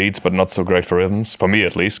great for leads but not so great for rhythms, for me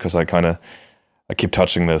at least, because I keep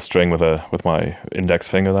touching the string with my index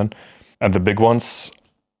finger then. And the big ones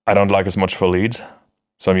I don't like as much for leads,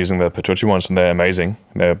 so I'm using the Petrucci ones, and they're amazing.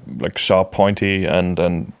 They're like sharp, pointy,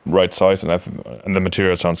 and right size, and the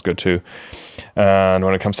material sounds good too. And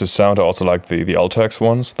when it comes to sound, I also like the Ultex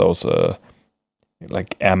ones, those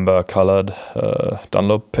like amber colored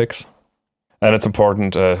Dunlop picks. And it's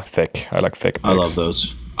important, thick. I like thick picks. I love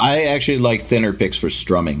those. I actually like thinner picks for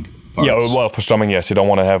strumming parts. Yeah, well, for strumming, yes. You don't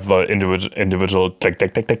want to have the individual tick,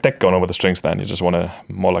 tick, tick, tick, tick going over the strings then. You just want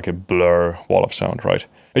more like a blur wall of sound, right?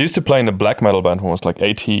 I used to play in a black metal band when I was like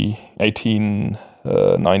 18,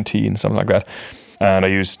 19, something like that. And I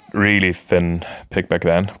used really thin pick back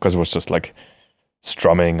then because it was just like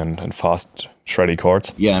strumming and fast, shreddy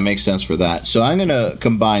chords. Yeah, it makes sense for that. So I'm going to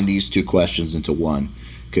combine these two questions into one,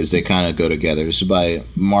 because they kind of go together. This is by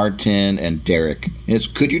Martin and Derek.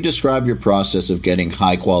 Could you describe your process of getting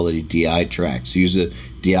high-quality DI tracks? Use a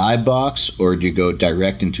DI box, or do you go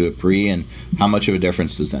direct into a pre? And how much of a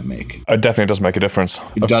difference does that make? It definitely does make a difference.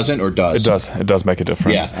 It doesn't, or does? It does. It does make a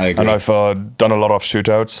difference. Yeah, I agree. And I've done a lot of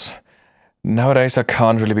shootouts. Nowadays, I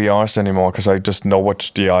can't really be arsed anymore because I just know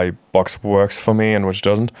which DI box works for me and which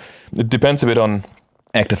doesn't. It depends a bit on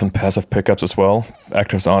active and passive pickups as well.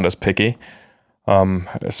 Actives aren't as picky.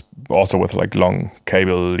 Also with like long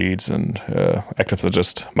cable leads, and actives are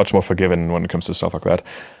just much more forgiving when it comes to stuff like that.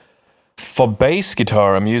 For bass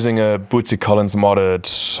guitar, I'm using a Bootsy Collins modded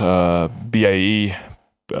BAE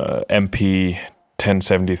MP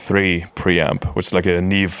 1073 preamp, which is like a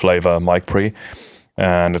Neve flavor mic pre.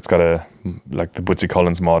 And it's got the Bootsy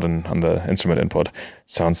Collins mod on the instrument input.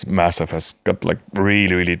 Sounds massive. Has got like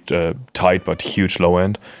really tight but huge low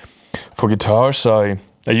end. For guitars, I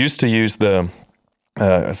used to use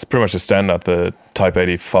it's pretty much a standard, the Type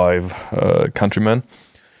 85 Countryman,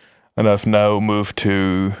 and I've now moved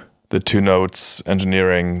to the Two Notes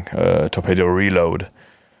Engineering Torpedo Reload,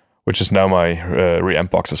 which is now my reamp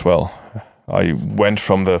box as well. I went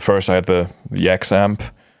from I had the Yax amp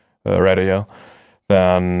radio.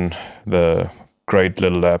 Then the Great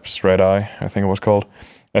Little Labs Red Eye, I think it was called.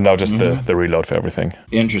 And now just the reload for everything.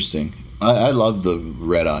 Interesting. I love the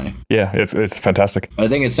Red Eye. Yeah, it's fantastic. I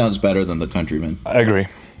think it sounds better than the Countryman. I agree.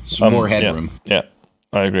 It's more headroom. Yeah,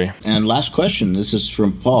 I agree. And last question, this is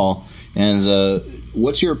from Paul. And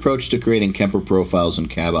what's your approach to creating Kemper profiles and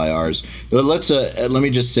cab IRs? Let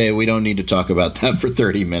me just say, we don't need to talk about that for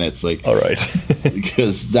 30 minutes. All right.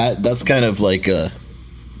 Because that's kind of like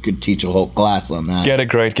could teach a whole class on that. Get a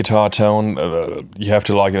great guitar tone. You have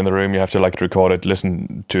to like it in the room. You have to like to record it,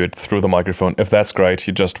 listen to it through the microphone. If that's great,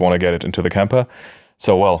 you just want to get it into the Kemper.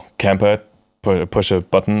 So, Kemper it, push a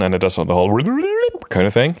button, and it does the whole kind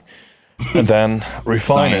of thing. And then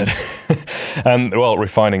refine it. And,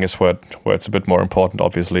 refining is where it's a bit more important,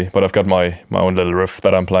 obviously. But I've got my own little riff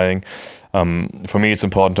that I'm playing. For me, it's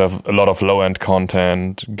important to have a lot of low-end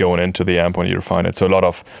content going into the amp when you refine it. So a lot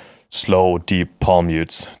of slow, deep palm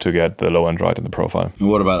mutes to get the low end right in the profile. And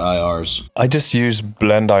what about IRs? I just use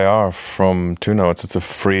Blend IR from Two Notes. It's a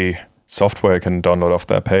free software you can download off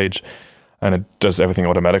their page, and it does everything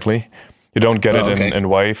automatically. You don't get it in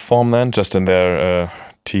waveform then, just in their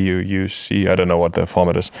TUUC. I don't know what the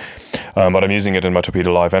format is, but I'm using it in my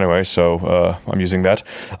Torpedo Live anyway, so I'm using that.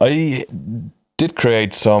 I did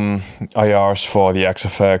create some IRs for the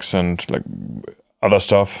XFX and like other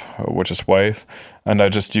stuff, which is Wave. And I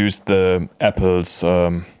just used the Apple's,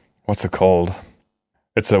 what's it called?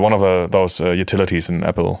 It's one of those utilities in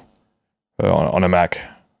Apple on a Mac.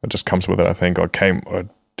 It just comes with it, I think, or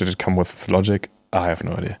did it come with Logic? I have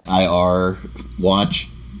no idea. IR watch?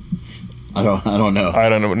 I don't know. I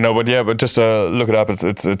don't know, but just look it up.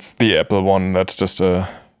 It's the Apple one that just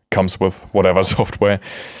comes with whatever software.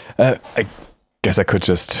 I guess I could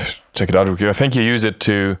just check it out with you. I think you use it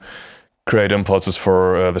to create impulses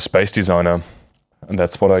for the Space Designer. And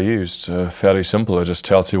that's what I used. Fairly simple. It just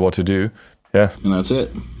tells you what to do. Yeah. And that's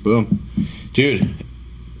it. Boom. Dude,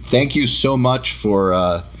 thank you so much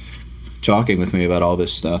for talking with me about all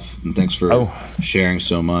this stuff. And thanks for sharing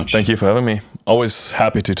so much. Thank you for having me. Always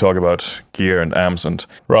happy to talk about gear and amps, and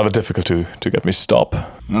rather difficult to get me stop.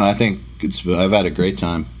 No, I think I've had a great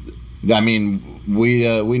time. I mean,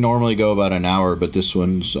 we normally go about an hour, but this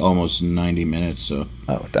one's almost 90 minutes. So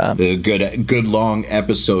damn, a good long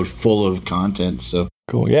episode full of content. So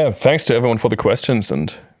cool. Yeah, thanks to everyone for the questions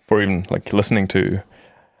and for even like listening to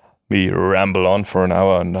me ramble on for an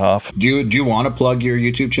hour and a half. Do you want to plug your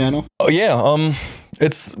YouTube channel? Oh yeah,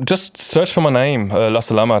 it's just search for my name,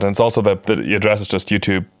 Lasse Lammert, and it's also the address is just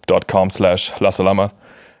youtube.com/Lasse Lammert,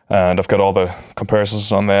 and I've got all the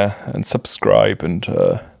comparisons on there. And subscribe and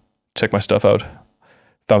check my stuff out.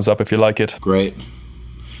 Thumbs up if you like it. Great.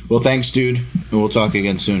 Well, thanks, dude. And we'll talk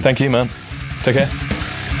again soon. Thank you, man. Take care.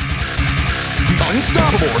 The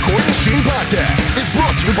Unstoppable Recording Machine Podcast is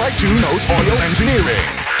brought to you by Two Notes Audio Engineering.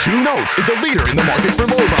 Two Notes is a leader in the market for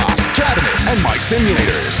low box, cabinet, and mic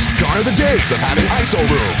simulators. Gone are the days of having ISO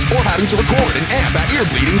rooms or having to record an amp at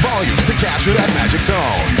ear-bleeding volumes to capture that magic tone.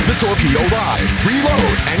 The Torpedo Live,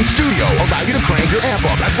 Reload, and Studio allow you to crank your amp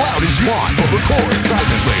up as loud as you want, but record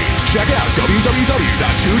silently. Check out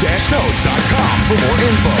www.2-notes.com for more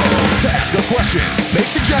info. To ask us questions, make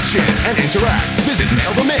suggestions, and interact, visit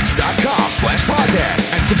nailthemix.com/podcast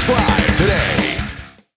and subscribe today.